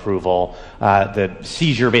supervision or approval the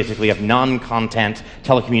seizure basically of non-content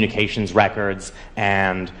telecommunications records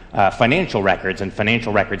and financial records. And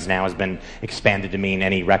financial records now has been expanded to mean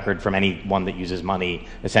any record from anyone that uses money,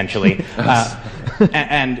 essentially.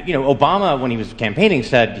 And Obama, when he was campaigning,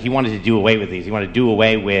 said he wanted to do away with these. He wanted to do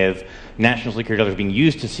away with national security letters being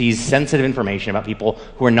used to seize sensitive information about people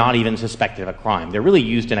who are not even suspected of a crime. They're really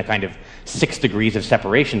used in a kind of 6 degrees of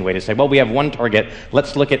separation way to say, well, we have one target,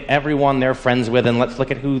 let's look at everyone they're friends with and let's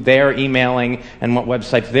look at who they're emailing and what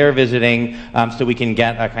websites they're visiting, so we can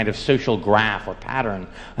get a kind of social graph or pattern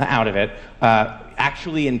out of it.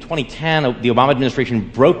 Actually, in 2010, the Obama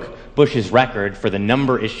administration broke Bush's record for the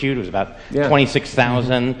number issued. It was about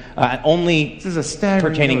 26,000, only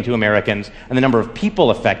pertaining to Americans. And the number of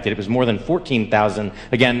people affected, it was more than 14,000.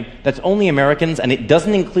 Again, that's only Americans, and it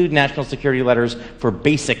doesn't include national security letters for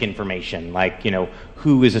basic information, like,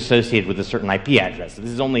 who is associated with a certain IP address. This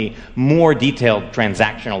is only more detailed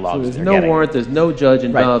transactional logs. So there's no warrant, there's no judge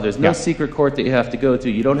involved, there's no secret court that you have to go to.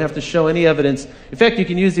 You don't have to show any evidence. In fact, you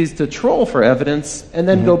can use these to troll for evidence and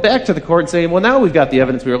then go back to the court and say, well, now we've got the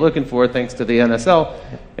evidence we were looking for thanks to the NSL,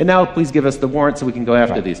 and now please give us the warrant so we can go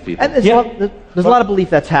after these people. And there's a lot of belief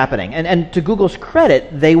that's happening. And to Google's credit,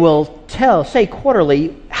 they will say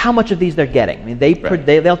quarterly how much of these they're getting. I mean,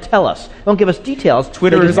 they'll tell us. They don't give us details.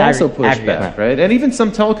 Twitter has also pushed back, right? And even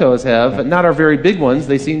some telcos have, not our very big ones,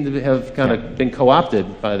 they seem to have kind of been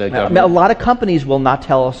co-opted by the government. A lot of companies will not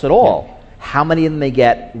tell us at all how many of them they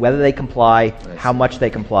get, whether they comply, how much they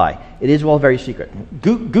comply. It is all very secret.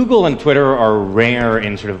 Google and Twitter are rare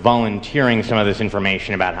in sort of volunteering some of this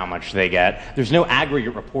information about how much they get. There's no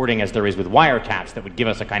aggregate reporting as there is with wiretaps that would give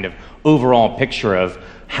us a kind of overall picture of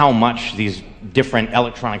how much these different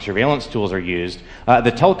electronic surveillance tools are used.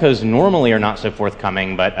 The telcos normally are not so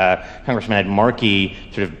forthcoming, but Congressman Ed Markey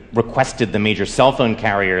sort of requested the major cell phone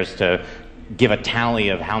carriers to give a tally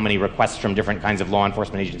of how many requests from different kinds of law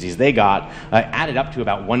enforcement agencies they got, added up to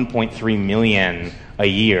about 1.3 million a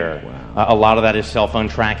year. Wow. A lot of that is cell phone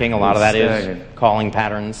tracking. A lot of that is calling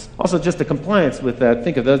patterns. Also, just the compliance with that,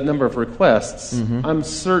 think of the number of requests. I'm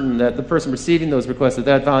certain that the person receiving those requests at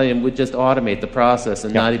that volume would just automate the process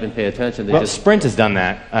and not even pay attention. Well, Sprint has done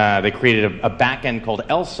that. They created a back-end called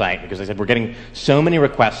L-Site because they said, we're getting so many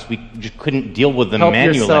requests, we just couldn't deal with them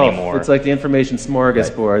manually anymore. It's like the information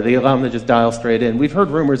smorgasbord. They allow them to just dial straight in. We've heard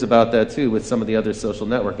rumors about that, too, with some of the other social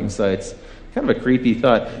networking sites. Kind of a creepy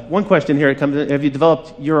thought. One question here comes in, have you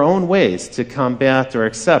developed your own ways to combat or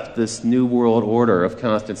accept this new world order of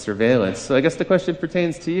constant surveillance? So I guess the question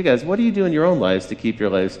pertains to you guys. What do you do in your own lives to keep your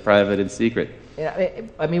lives private and secret? Yeah,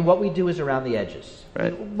 I mean, what we do is around the edges.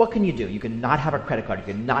 Right. What can you do? You can not have a credit card.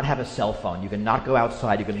 You can not have a cell phone. You can not go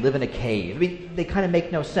outside. You can live in a cave. I mean, they kind of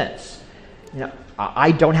make no sense. You know,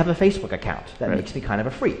 I don't have a Facebook account. That makes me kind of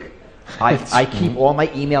a freak. I keep all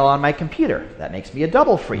my email on my computer. That makes me a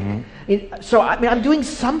double freak. So I mean, I'm doing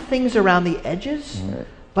some things around the edges,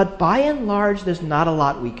 but by and large, there's not a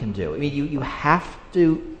lot we can do. I mean, you have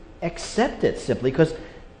to accept it simply because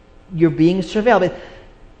you're being surveilled.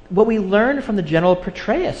 What we learned from the General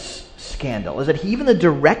Petraeus scandal is that even the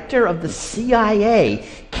director of the CIA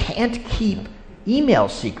can't keep email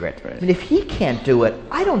secret. I mean, if he can't do it,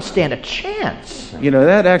 I don't stand a chance. You know,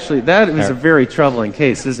 that is a very troubling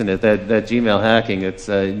case, isn't it? That Gmail hacking, it's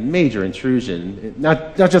a major intrusion.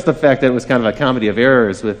 Not just the fact that it was kind of a comedy of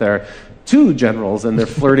errors with our two generals and they're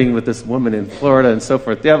flirting with this woman in Florida and so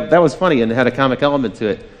forth. That was funny and had a comic element to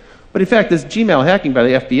it. But in fact, this Gmail hacking by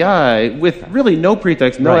the FBI, with really no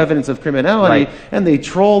pretext, no evidence of criminality, and they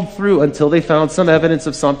trolled through until they found some evidence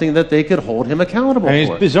of something that they could hold him accountable for.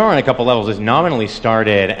 It's bizarre on a couple levels. It nominally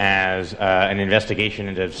started as an investigation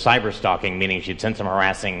into cyber stalking, meaning she'd sent some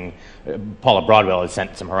harassing, Paula Broadwell had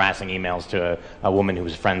sent some harassing emails to a woman who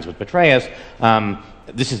was friends with Petraeus.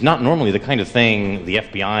 This is not normally the kind of thing the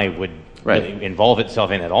FBI would really involve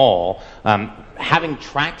itself in at all. Having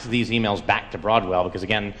tracked these emails back to Broadwell, because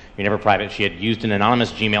again, you're never private, she had used an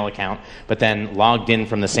anonymous Gmail account, but then logged in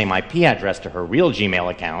from the same IP address to her real Gmail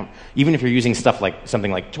account. Even if you're using stuff like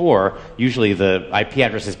something like Tor, usually the IP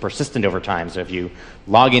address is persistent over time. So if you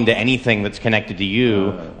log into anything that's connected to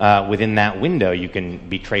you within that window, you can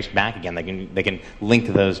be traced back again. They can link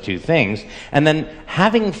those two things. And then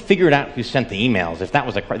having figured out who sent the emails, if that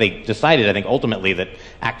was they decided, I think, ultimately that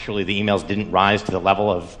actually the emails didn't rise to the level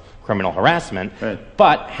of criminal harassment,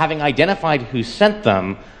 but having identified who sent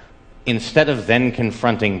them, instead of then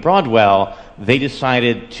confronting Broadwell, they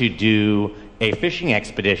decided to do a fishing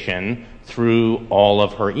expedition through all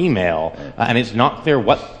of her email. And it's not clear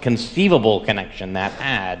what conceivable connection that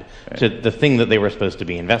had to the thing that they were supposed to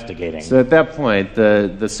be investigating. So at that point,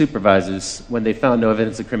 the supervisors, when they found no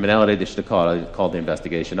evidence of criminality, they should have called the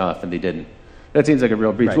investigation off, and they didn't. That seems like a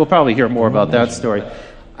real breach. We'll probably hear more about that story.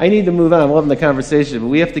 I need to move on. I'm loving the conversation, but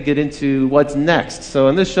we have to get into what's next. So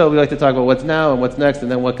in this show, we like to talk about what's now and what's next, and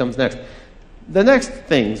then what comes next. The next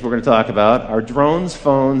things we're going to talk about are drones,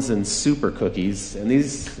 phones, and super cookies. And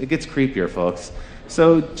it gets creepier, folks.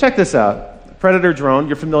 So check this out. Predator drone,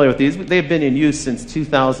 you're familiar with these. They've been in use since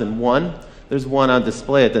 2001. There's one on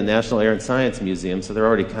display at the National Air and Science Museum, so they're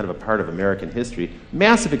already kind of a part of American history.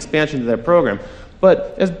 Massive expansion to that program.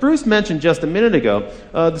 But as Bruce mentioned just a minute ago,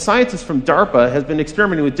 the scientists from DARPA have been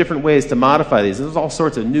experimenting with different ways to modify these. There's all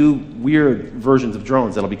sorts of new, weird versions of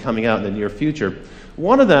drones that'll be coming out in the near future.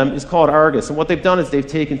 One of them is called Argus, and what they've done is they've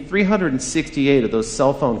taken 368 of those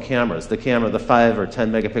cell phone cameras, the 5 or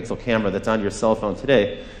 10 megapixel camera that's on your cell phone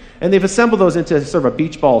today, and they've assembled those into sort of a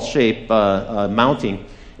beach ball shape mounting,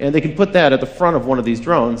 and they can put that at the front of one of these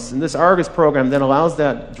drones. And this Argus program then allows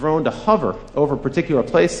that drone to hover over a particular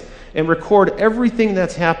place and record everything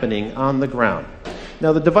that's happening on the ground.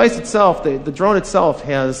 Now, the device itself, the drone itself,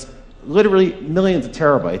 has literally millions of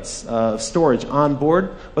terabytes of storage on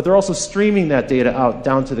board, but they're also streaming that data out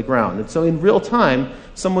down to the ground. And so in real time,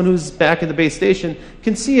 someone who's back in the base station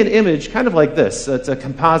can see an image kind of like this. It's a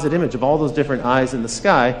composite image of all those different eyes in the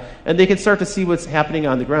sky, and they can start to see what's happening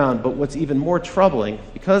on the ground. But what's even more troubling,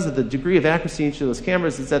 because of the degree of accuracy in each of those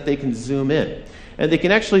cameras, is that they can zoom in. And they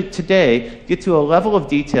can actually, today, get to a level of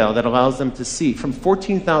detail that allows them to see, from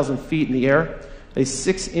 14,000 feet in the air, a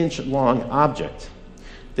 6-inch long object.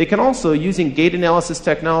 They can also, using gait analysis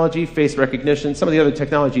technology, face recognition, some of the other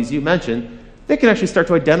technologies you mentioned, they can actually start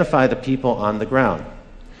to identify the people on the ground.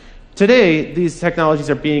 Today, these technologies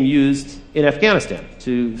are being used in Afghanistan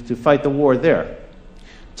to fight the war there.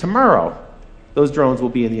 Tomorrow, those drones will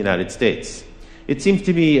be in the United States. It seems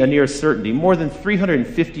to me a near certainty. More than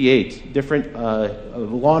 358 different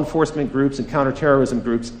law enforcement groups and counterterrorism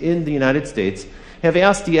groups in the United States have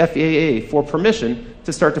asked the FAA for permission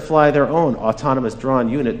to start to fly their own autonomous drone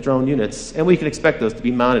units, and we can expect those to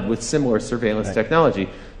be mounted with similar surveillance technology.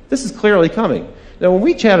 This is clearly coming. Now, when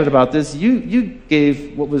we chatted about this, you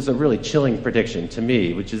gave what was a really chilling prediction to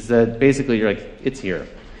me, which is that basically you're like, it's here.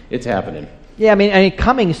 It's happening. Yeah, I mean,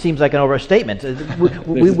 coming seems like an overstatement.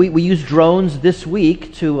 We used drones this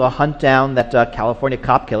week to hunt down that California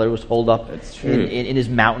cop killer who was holed up in his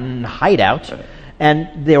mountain hideout. Right.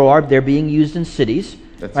 And they're being used in cities.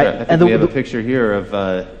 That's right. I think we have a picture here of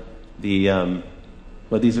well,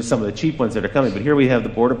 these are some of the cheap ones that are coming, but here we have the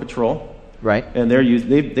Border Patrol. Right. And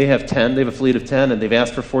they have 10, they have a fleet of 10, and they've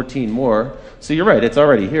asked for 14 more. So you're right, it's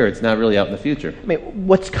already here. It's not really out in the future. I mean,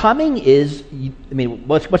 what's coming is,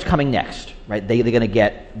 what's coming next, right? They're going to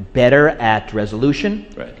get better at resolution,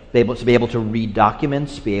 right. Be able to read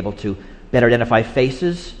documents, be able to better identify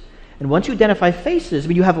faces. And once you identify faces, I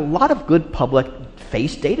mean, you have a lot of good public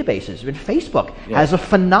face databases. I mean, Facebook has a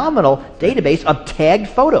phenomenal database of tagged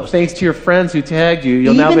photos. Thanks to your friends who tagged you,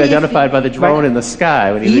 you'll now be identified by the drone in the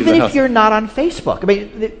sky when you leave the house. Even if you're not on Facebook. I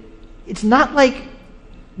mean, it's not like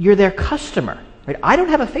you're their customer. Right? I don't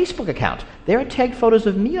have a Facebook account. There are tagged photos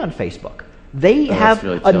of me on Facebook. They have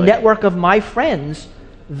really a network of my friends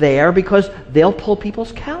there because they'll pull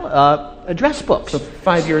people's address books. So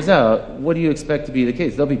 5 years out, what do you expect to be the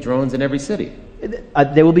case? There'll be drones in every city.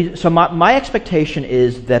 There will be. So my expectation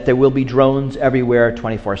is that there will be drones everywhere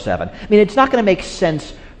 24/7. I mean, it's not going to make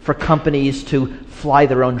sense for companies to fly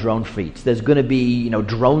their own drone fleets. There's going to be,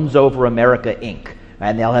 Drones Over America, Inc.,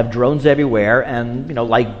 and they'll have drones everywhere. And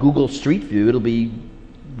like Google Street View, it'll be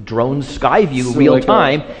drones Skyview real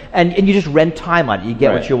time, and you just rent time on it. You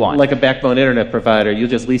get what you want. Like a backbone internet provider, you'll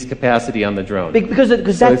just lease capacity on the drone.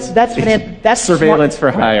 Because that's surveillance for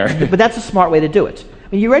hire. But that's a smart way to do it.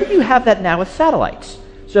 I mean, you have that now with satellites.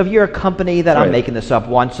 So if you're a company that, I'm making this up,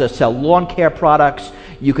 wants to sell lawn care products,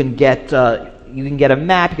 you can get a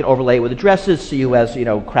map, you can overlay it with addresses, see who has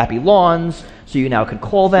crappy lawns, so you now can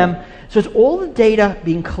call them. So it's all the data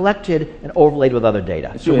being collected and overlaid with other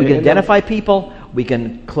data. So we can identify people, we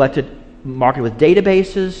can collect it, mark it with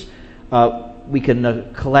databases, we can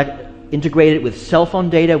integrate it with cell phone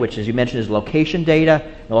data, which, as you mentioned, is location data,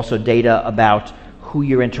 and also data about who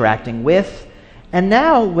you're interacting with. And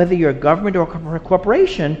now, whether you're a government or a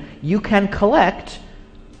corporation, you can collect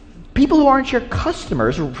people who aren't your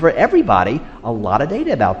customers, for everybody, a lot of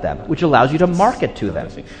data about them, which allows you to market to them.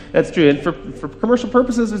 That's true. And for commercial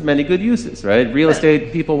purposes, there's many good uses, right? Real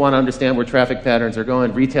estate people want to understand where traffic patterns are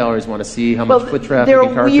going. Retailers want to see how much foot traffic and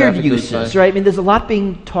car traffic. There are weird uses, right? I mean, there's a lot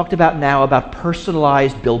being talked about now about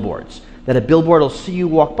personalized billboards, that a billboard will see you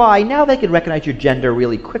walk by. Now they can recognize your gender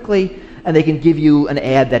really quickly, and they can give you an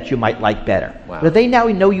ad that you might like better. Wow. But if they now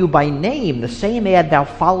know you by name, the same ad now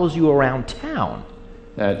follows you around town.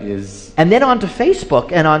 That is... And then onto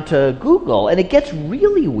Facebook and onto Google, and it gets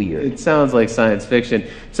really weird. It sounds like science fiction.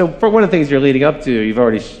 So for one of the things you're leading up to, you've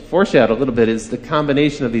already foreshadowed a little bit, is the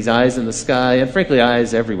combination of these eyes in the sky, and frankly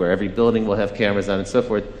eyes everywhere. Every building will have cameras on and so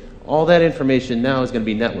forth. All that information now is going to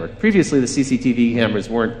be networked. Previously, the CCTV cameras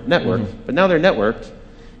weren't networked, but now they're networked.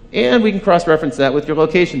 And we can cross-reference that with your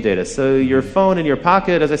location data. So your phone in your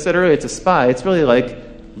pocket, as I said earlier, it's a spy. It's really like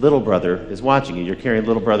little brother is watching you. You're carrying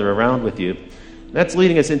little brother around with you. That's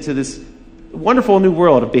leading us into this wonderful new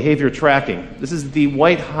world of behavior tracking. This is the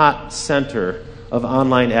white-hot center of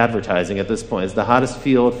online advertising at this point. It's the hottest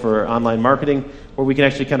field for online marketing, where we can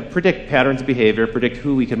actually kind of predict patterns of behavior, predict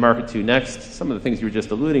who we can market to next, some of the things you were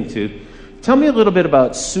just alluding to. Tell me a little bit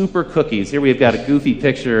about super cookies. Here we've got a goofy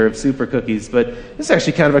picture of super cookies, but this is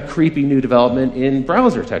actually kind of a creepy new development in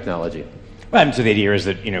browser technology. Well, so the idea is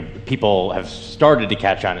that people have started to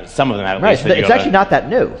catch on. Some of them at least. Right, it's actually not that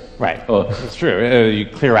new. Right. Oh, it's true. You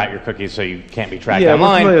clear out your cookies so you can't be tracked online. Yeah,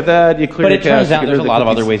 we're familiar with that. You clear but it turns out there's a lot of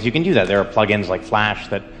other ways you can do that. There are plugins like Flash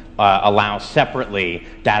that allow separately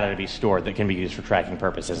data to be stored that can be used for tracking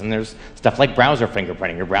purposes. And there's stuff like browser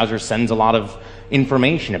fingerprinting. Your browser sends a lot of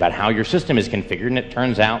information about how your system is configured, and it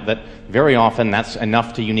turns out that very often that's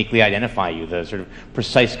enough to uniquely identify you, the sort of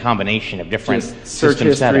precise combination of different search system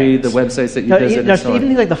history, settings. the websites that you visit, and so on. Even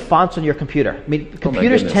things like the fonts on your computer. I mean,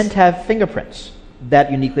 computers tend to have fingerprints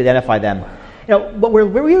that uniquely identify them. What we're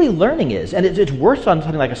really learning is, and it's worse on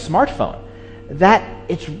something like a smartphone, that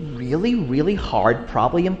it's really, really hard,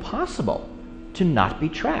 probably impossible, to not be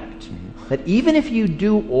tracked. That even if you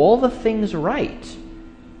do all the things right,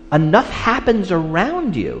 enough happens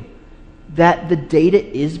around you that the data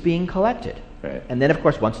is being collected. Right. And then, of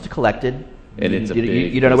course, once it's collected, and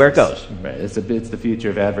you don't know where it goes. Right. It's the future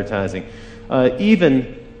of advertising.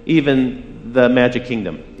 Even the Magic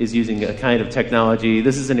Kingdom is using a kind of technology.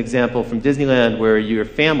 This is an example from Disneyland where your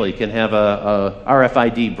family can have a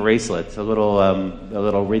RFID bracelet, a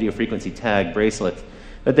little radio frequency tag bracelet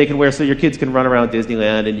that they can wear so your kids can run around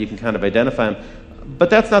Disneyland and you can kind of identify them. But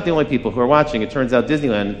that's not the only people who are watching. It turns out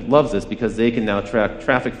Disneyland loves this because they can now track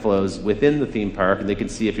traffic flows within the theme park, and they can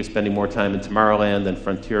see if you're spending more time in Tomorrowland than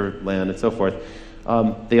Frontierland and so forth.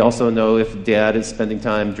 They also know if dad is spending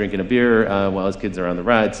time drinking a beer while his kids are on the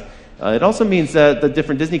rides. It also means that the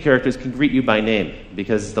different Disney characters can greet you by name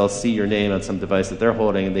because they'll see your name on some device that they're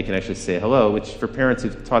holding, and they can actually say hello, which for parents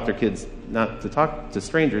who've taught their kids not to talk to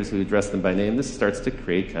strangers who address them by name, this starts to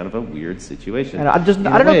create kind of a weird situation. And I don't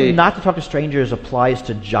know if not to talk to strangers applies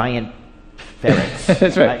to giant ferrets.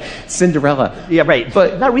 That's right. Cinderella. Yeah, right.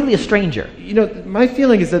 But not really a stranger. You know, my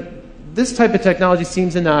feeling is that this type of technology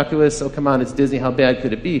seems innocuous. Oh, come on, it's Disney. How bad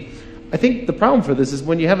could it be? I think the problem for this is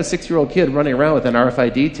when you have a 6-year-old kid running around with an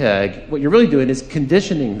RFID tag, what you're really doing is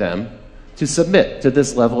conditioning them to submit to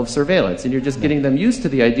this level of surveillance. And you're just getting them used to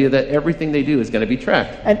the idea that everything they do is going to be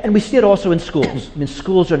tracked. And we see it also in schools. I mean,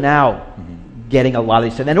 schools are now getting a lot of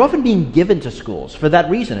these things, and they're often being given to schools. For that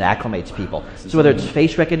reason, it acclimates people. So whether it's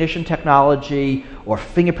face recognition technology or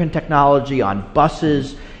fingerprint technology on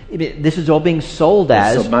buses, this is all being sold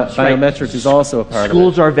as... So biometrics is also a part of it.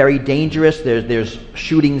 Schools are very dangerous. There's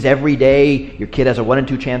shootings every day. Your kid has a 1 in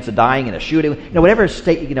 2 chance of dying in a shooting.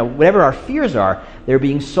 Whatever our fears are, they're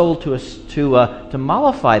being sold to us to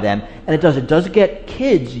mollify them. And it does get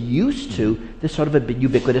kids used to this sort of a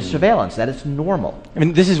ubiquitous surveillance. That it's normal. I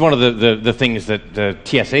mean, this is one of the things that the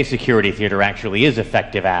TSA security theater actually is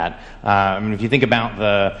effective at. I mean, if you think about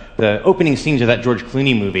the opening scenes of that George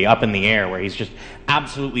Clooney movie, Up in the Air, where he's just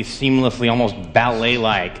absolutely seamlessly, almost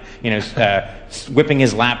ballet-like, whipping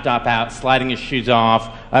his laptop out, sliding his shoes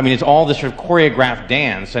off. I mean, it's all this sort of choreographed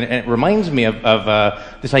dance, and it reminds me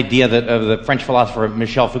of this idea that of the French philosopher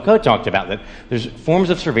Michel Foucault talked about, that there's forms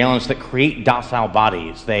of surveillance that create docile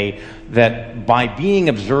bodies. That by being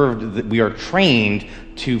observed, that we are trained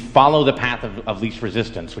to follow the path of least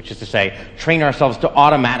resistance, which is to say, train ourselves to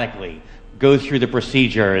automatically go through the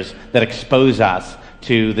procedures that expose us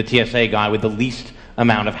to the TSA guy with the least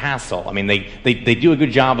amount of hassle. I mean, they do a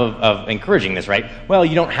good job of encouraging this, right? Well,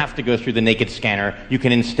 you don't have to go through the naked scanner. You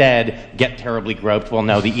can instead get terribly groped. Well,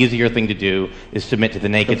 no, the easier thing to do is submit to the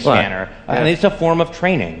naked scanner. Yeah. And it's a form of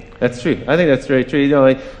training. That's true. I think that's very true. You know,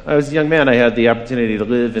 I was a young man. I had the opportunity to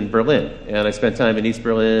live in Berlin, and I spent time in East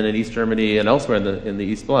Berlin and East Germany and elsewhere in the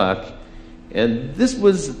East Bloc. And this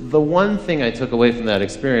was the one thing I took away from that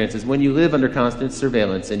experience, is when you live under constant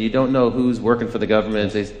surveillance and you don't know who's working for the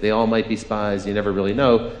government, they all might be spies, you never really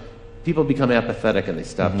know, people become apathetic and they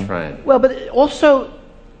stop trying. Well, but also,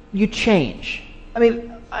 you change. I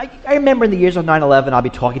mean, I remember in the years of 9/11, I'll be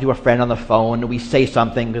talking to a friend on the phone, and we say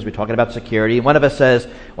something because we're talking about security, and one of us says,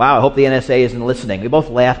 wow, I hope the NSA isn't listening. We both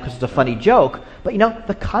laugh because it's a funny joke, but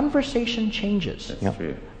the conversation changes. That's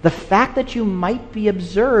true. The fact that you might be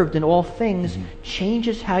observed in all things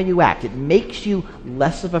changes how you act. It makes you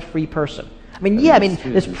less of a free person. I mean,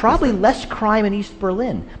 there's probably less crime in East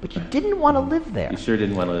Berlin, but you didn't want to live there. You sure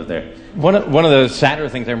didn't want to live there. One of the sadder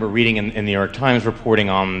things I remember reading in the New York Times reporting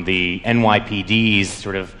on the NYPD's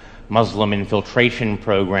sort of Muslim infiltration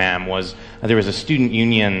program was there was a student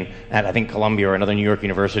union at, I think, Columbia or another New York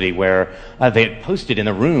university where they had posted in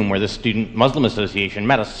the room where the Student Muslim Association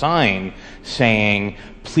met a sign saying,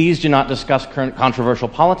 please do not discuss current controversial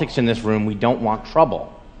politics in this room. We don't want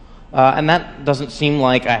trouble. And that doesn't seem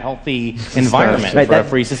like a healthy environment for a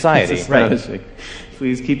free society. Right.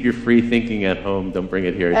 Please keep your free thinking at home. Don't bring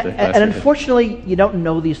it here. And unfortunately, you don't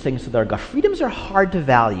know these things till they're gone. Freedoms are hard to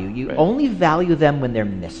value. You only value them when they're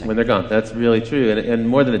missing. When they're gone. That's really true. And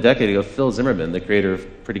more than a decade ago, Phil Zimmerman, the creator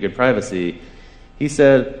of Pretty Good Privacy, he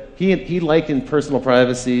said he likened personal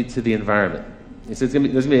privacy to the environment. He said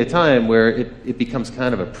there's going to be a time where it becomes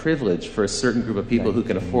kind of a privilege for a certain group of people who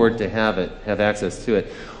can afford to have access to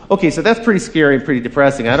it. Okay, so that's pretty scary and pretty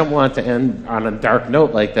depressing. I don't want to end on a dark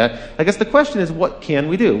note like that. I guess the question is, what can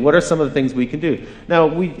we do? What are some of the things we can do? Now,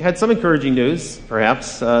 we had some encouraging news,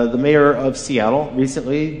 perhaps. The mayor of Seattle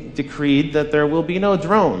recently decreed that there will be no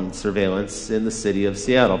drone surveillance in the city of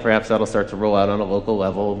Seattle. Perhaps that'll start to roll out on a local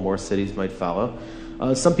level. More cities might follow.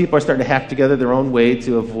 Some people are starting to hack together their own way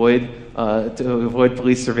to avoid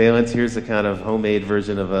police surveillance. Here's a kind of homemade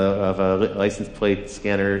version of a license plate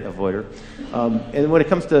scanner avoider. And when it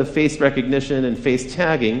comes to face recognition and face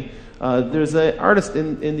tagging, there's an artist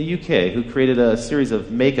in the UK who created a series of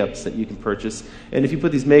makeups that you can purchase. And if you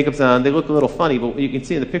put these makeups on, they look a little funny, but what you can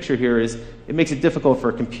see in the picture here is it makes it difficult for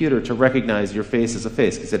a computer to recognize your face as a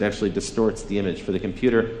face because it actually distorts the image for the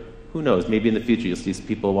computer. Who knows? Maybe in the future you'll see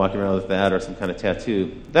people walking around with that or some kind of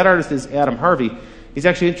tattoo. That artist is Adam Harvey. He's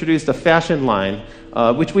actually introduced a fashion line,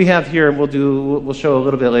 which we have here, and we'll show a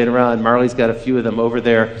little bit later on. Marley's got a few of them over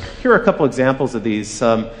there. Here are a couple examples of these.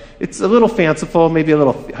 It's a little fanciful, maybe a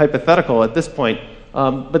little hypothetical at this point,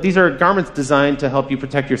 but these are garments designed to help you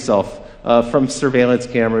protect yourself from surveillance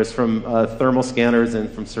cameras, from thermal scanners, and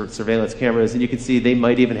from surveillance cameras. And you can see they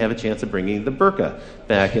might even have a chance of bringing the burqa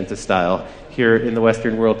back into style here in the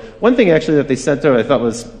Western world. One thing actually that they sent out I thought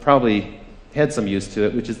was probably had some use to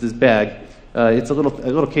it, which is this bag. It's a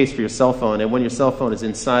little case for your cell phone, and when your cell phone is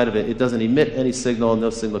inside of it, it doesn't emit any signal. No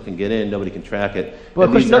signal can get in. Nobody can track it. Well,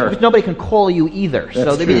 of course, nobody can call you either.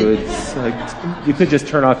 That's so true. It's like, you could just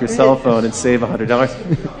turn off your cell phone and save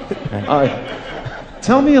 $100.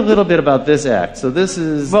 Tell me a little bit about this act. So this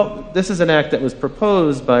is an act that was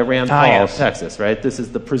proposed by Rand Paul of Texas, right? This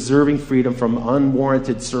is the Preserving Freedom from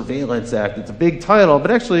Unwarranted Surveillance Act. It's a big title,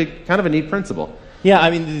 but actually kind of a neat principle. Yeah,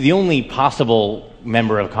 I mean, the only possible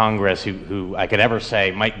member of Congress who I could ever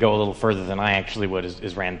say might go a little further than I actually would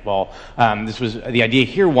is Rand Paul. The idea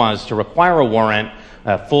here was to require a warrant,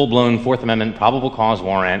 a full-blown Fourth Amendment probable cause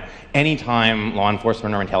warrant, anytime law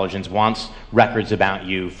enforcement or intelligence wants records about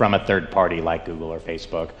you from a third party like Google or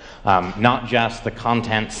Facebook. Not just the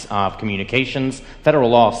contents of communications.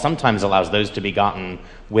 Federal law sometimes allows those to be gotten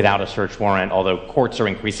without a search warrant, although courts are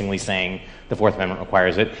increasingly saying the Fourth Amendment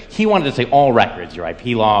requires it. He wanted to say all records, your IP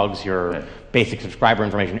logs, your basic subscriber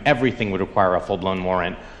information, everything would require a full-blown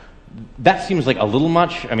warrant. That seems like a little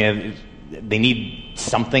much. I mean, they need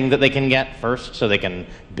something that they can get first so they can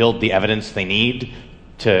build the evidence they need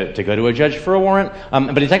to go to a judge for a warrant.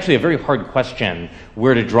 But it's actually a very hard question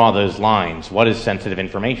where to draw those lines. What is sensitive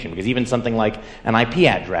information? Because even something like an IP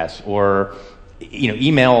address or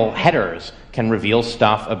email headers can reveal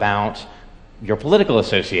stuff about your political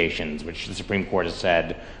associations, which the Supreme Court has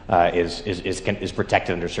said is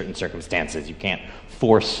protected under certain circumstances. You can't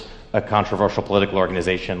force a controversial political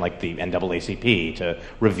organization like the NAACP to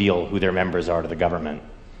reveal who their members are to the government.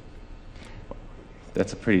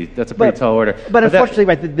 That's a pretty tall order. But unfortunately,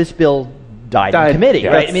 right, this bill died in committee,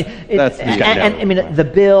 right? I mean, the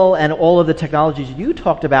bill and all of the technologies you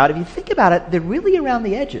talked about, if you think about it, they're really around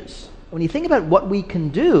the edges. When you think about what we can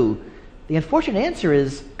do, the unfortunate answer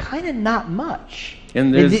is kind of not much.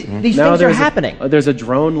 And these things are happening. There's a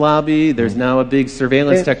drone lobby. There's now a big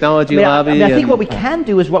surveillance technology lobby. I think what we can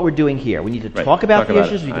do is what we're doing here. We need to talk about the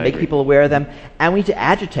issues. We need to make people aware of them. And we need to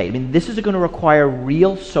agitate. I mean, this is going to require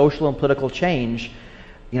real social and political change.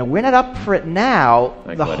 We're not up for it now.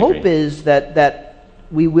 The hope is that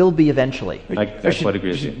we will be eventually. I quite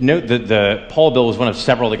agree with you. Note that the Paul bill was one of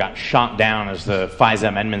several that got shot down as the FISA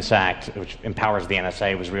Amendments Act, which empowers the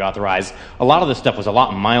NSA, was reauthorized. A lot of this stuff was a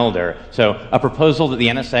lot milder. So a proposal that the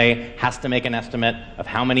NSA has to make an estimate of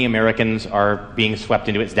how many Americans are being swept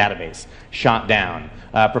into its database, shot down.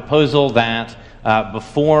 A proposal that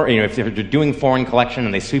before, if they're doing foreign collection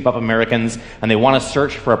and they sweep up Americans and they want to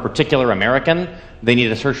search for a particular American, they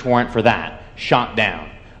need a search warrant for that, shot down.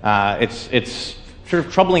 It's sort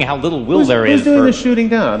of troubling how little will there is. Who's doing the shooting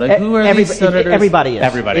down? Like, who are these senators? Everybody is.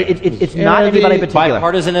 Everybody. It's not anybody in particular.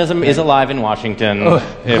 Bipartisanism is alive in Washington.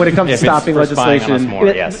 When it comes to stopping legislation.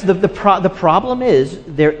 Yes. The problem is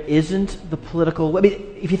there isn't the political. I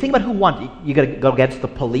mean, if you think about who won, you're going to go against the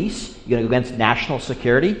police. You're going to go against national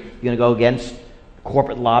security. You're going to go against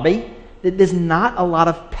corporate lobby. There's not a lot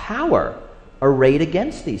of power arrayed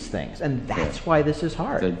against these things, and that's why this is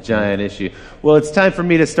hard. It's a giant issue. Well, it's time for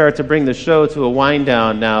me to start to bring the show to a wind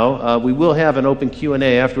down now. We will have an open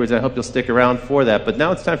Q&A afterwards. I hope you'll stick around for that. But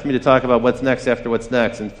now it's time for me to talk about what's next after what's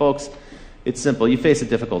next. And folks, it's simple. You face a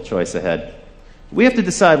difficult choice ahead. We have to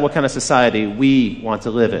decide what kind of society we want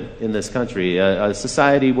to live in this country. A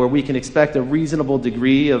society where we can expect a reasonable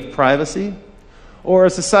degree of privacy, or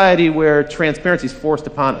a society where transparency is forced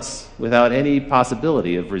upon us without any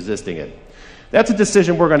possibility of resisting it. That's a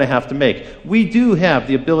decision we're going to have to make. We do have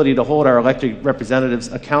the ability to hold our elected representatives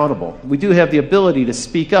accountable. We do have the ability to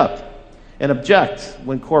speak up and object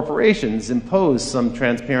when corporations impose some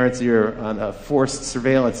transparency or forced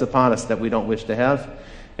surveillance upon us that we don't wish to have.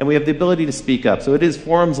 And we have the ability to speak up. So it is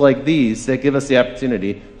forums like these that give us the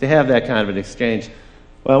opportunity to have that kind of an exchange.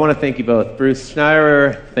 Well, I want to thank you both. Bruce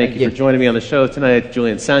Schneier, thank you for joining me on the show tonight.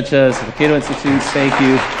 Julian Sanchez of the Cato Institute, thank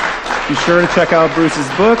you. Be sure to check out Bruce's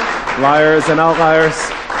book, Liars and Outliers.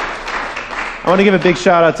 I want to give a big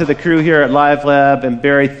shout out to the crew here at Live Lab. And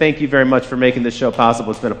Barry, thank you very much for making this show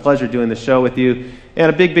possible. It's been a pleasure doing the show with you.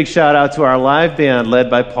 And a big shout out to our live band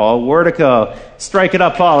led by Paul Wardico. Strike it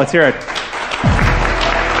up, Paul. Let's hear it.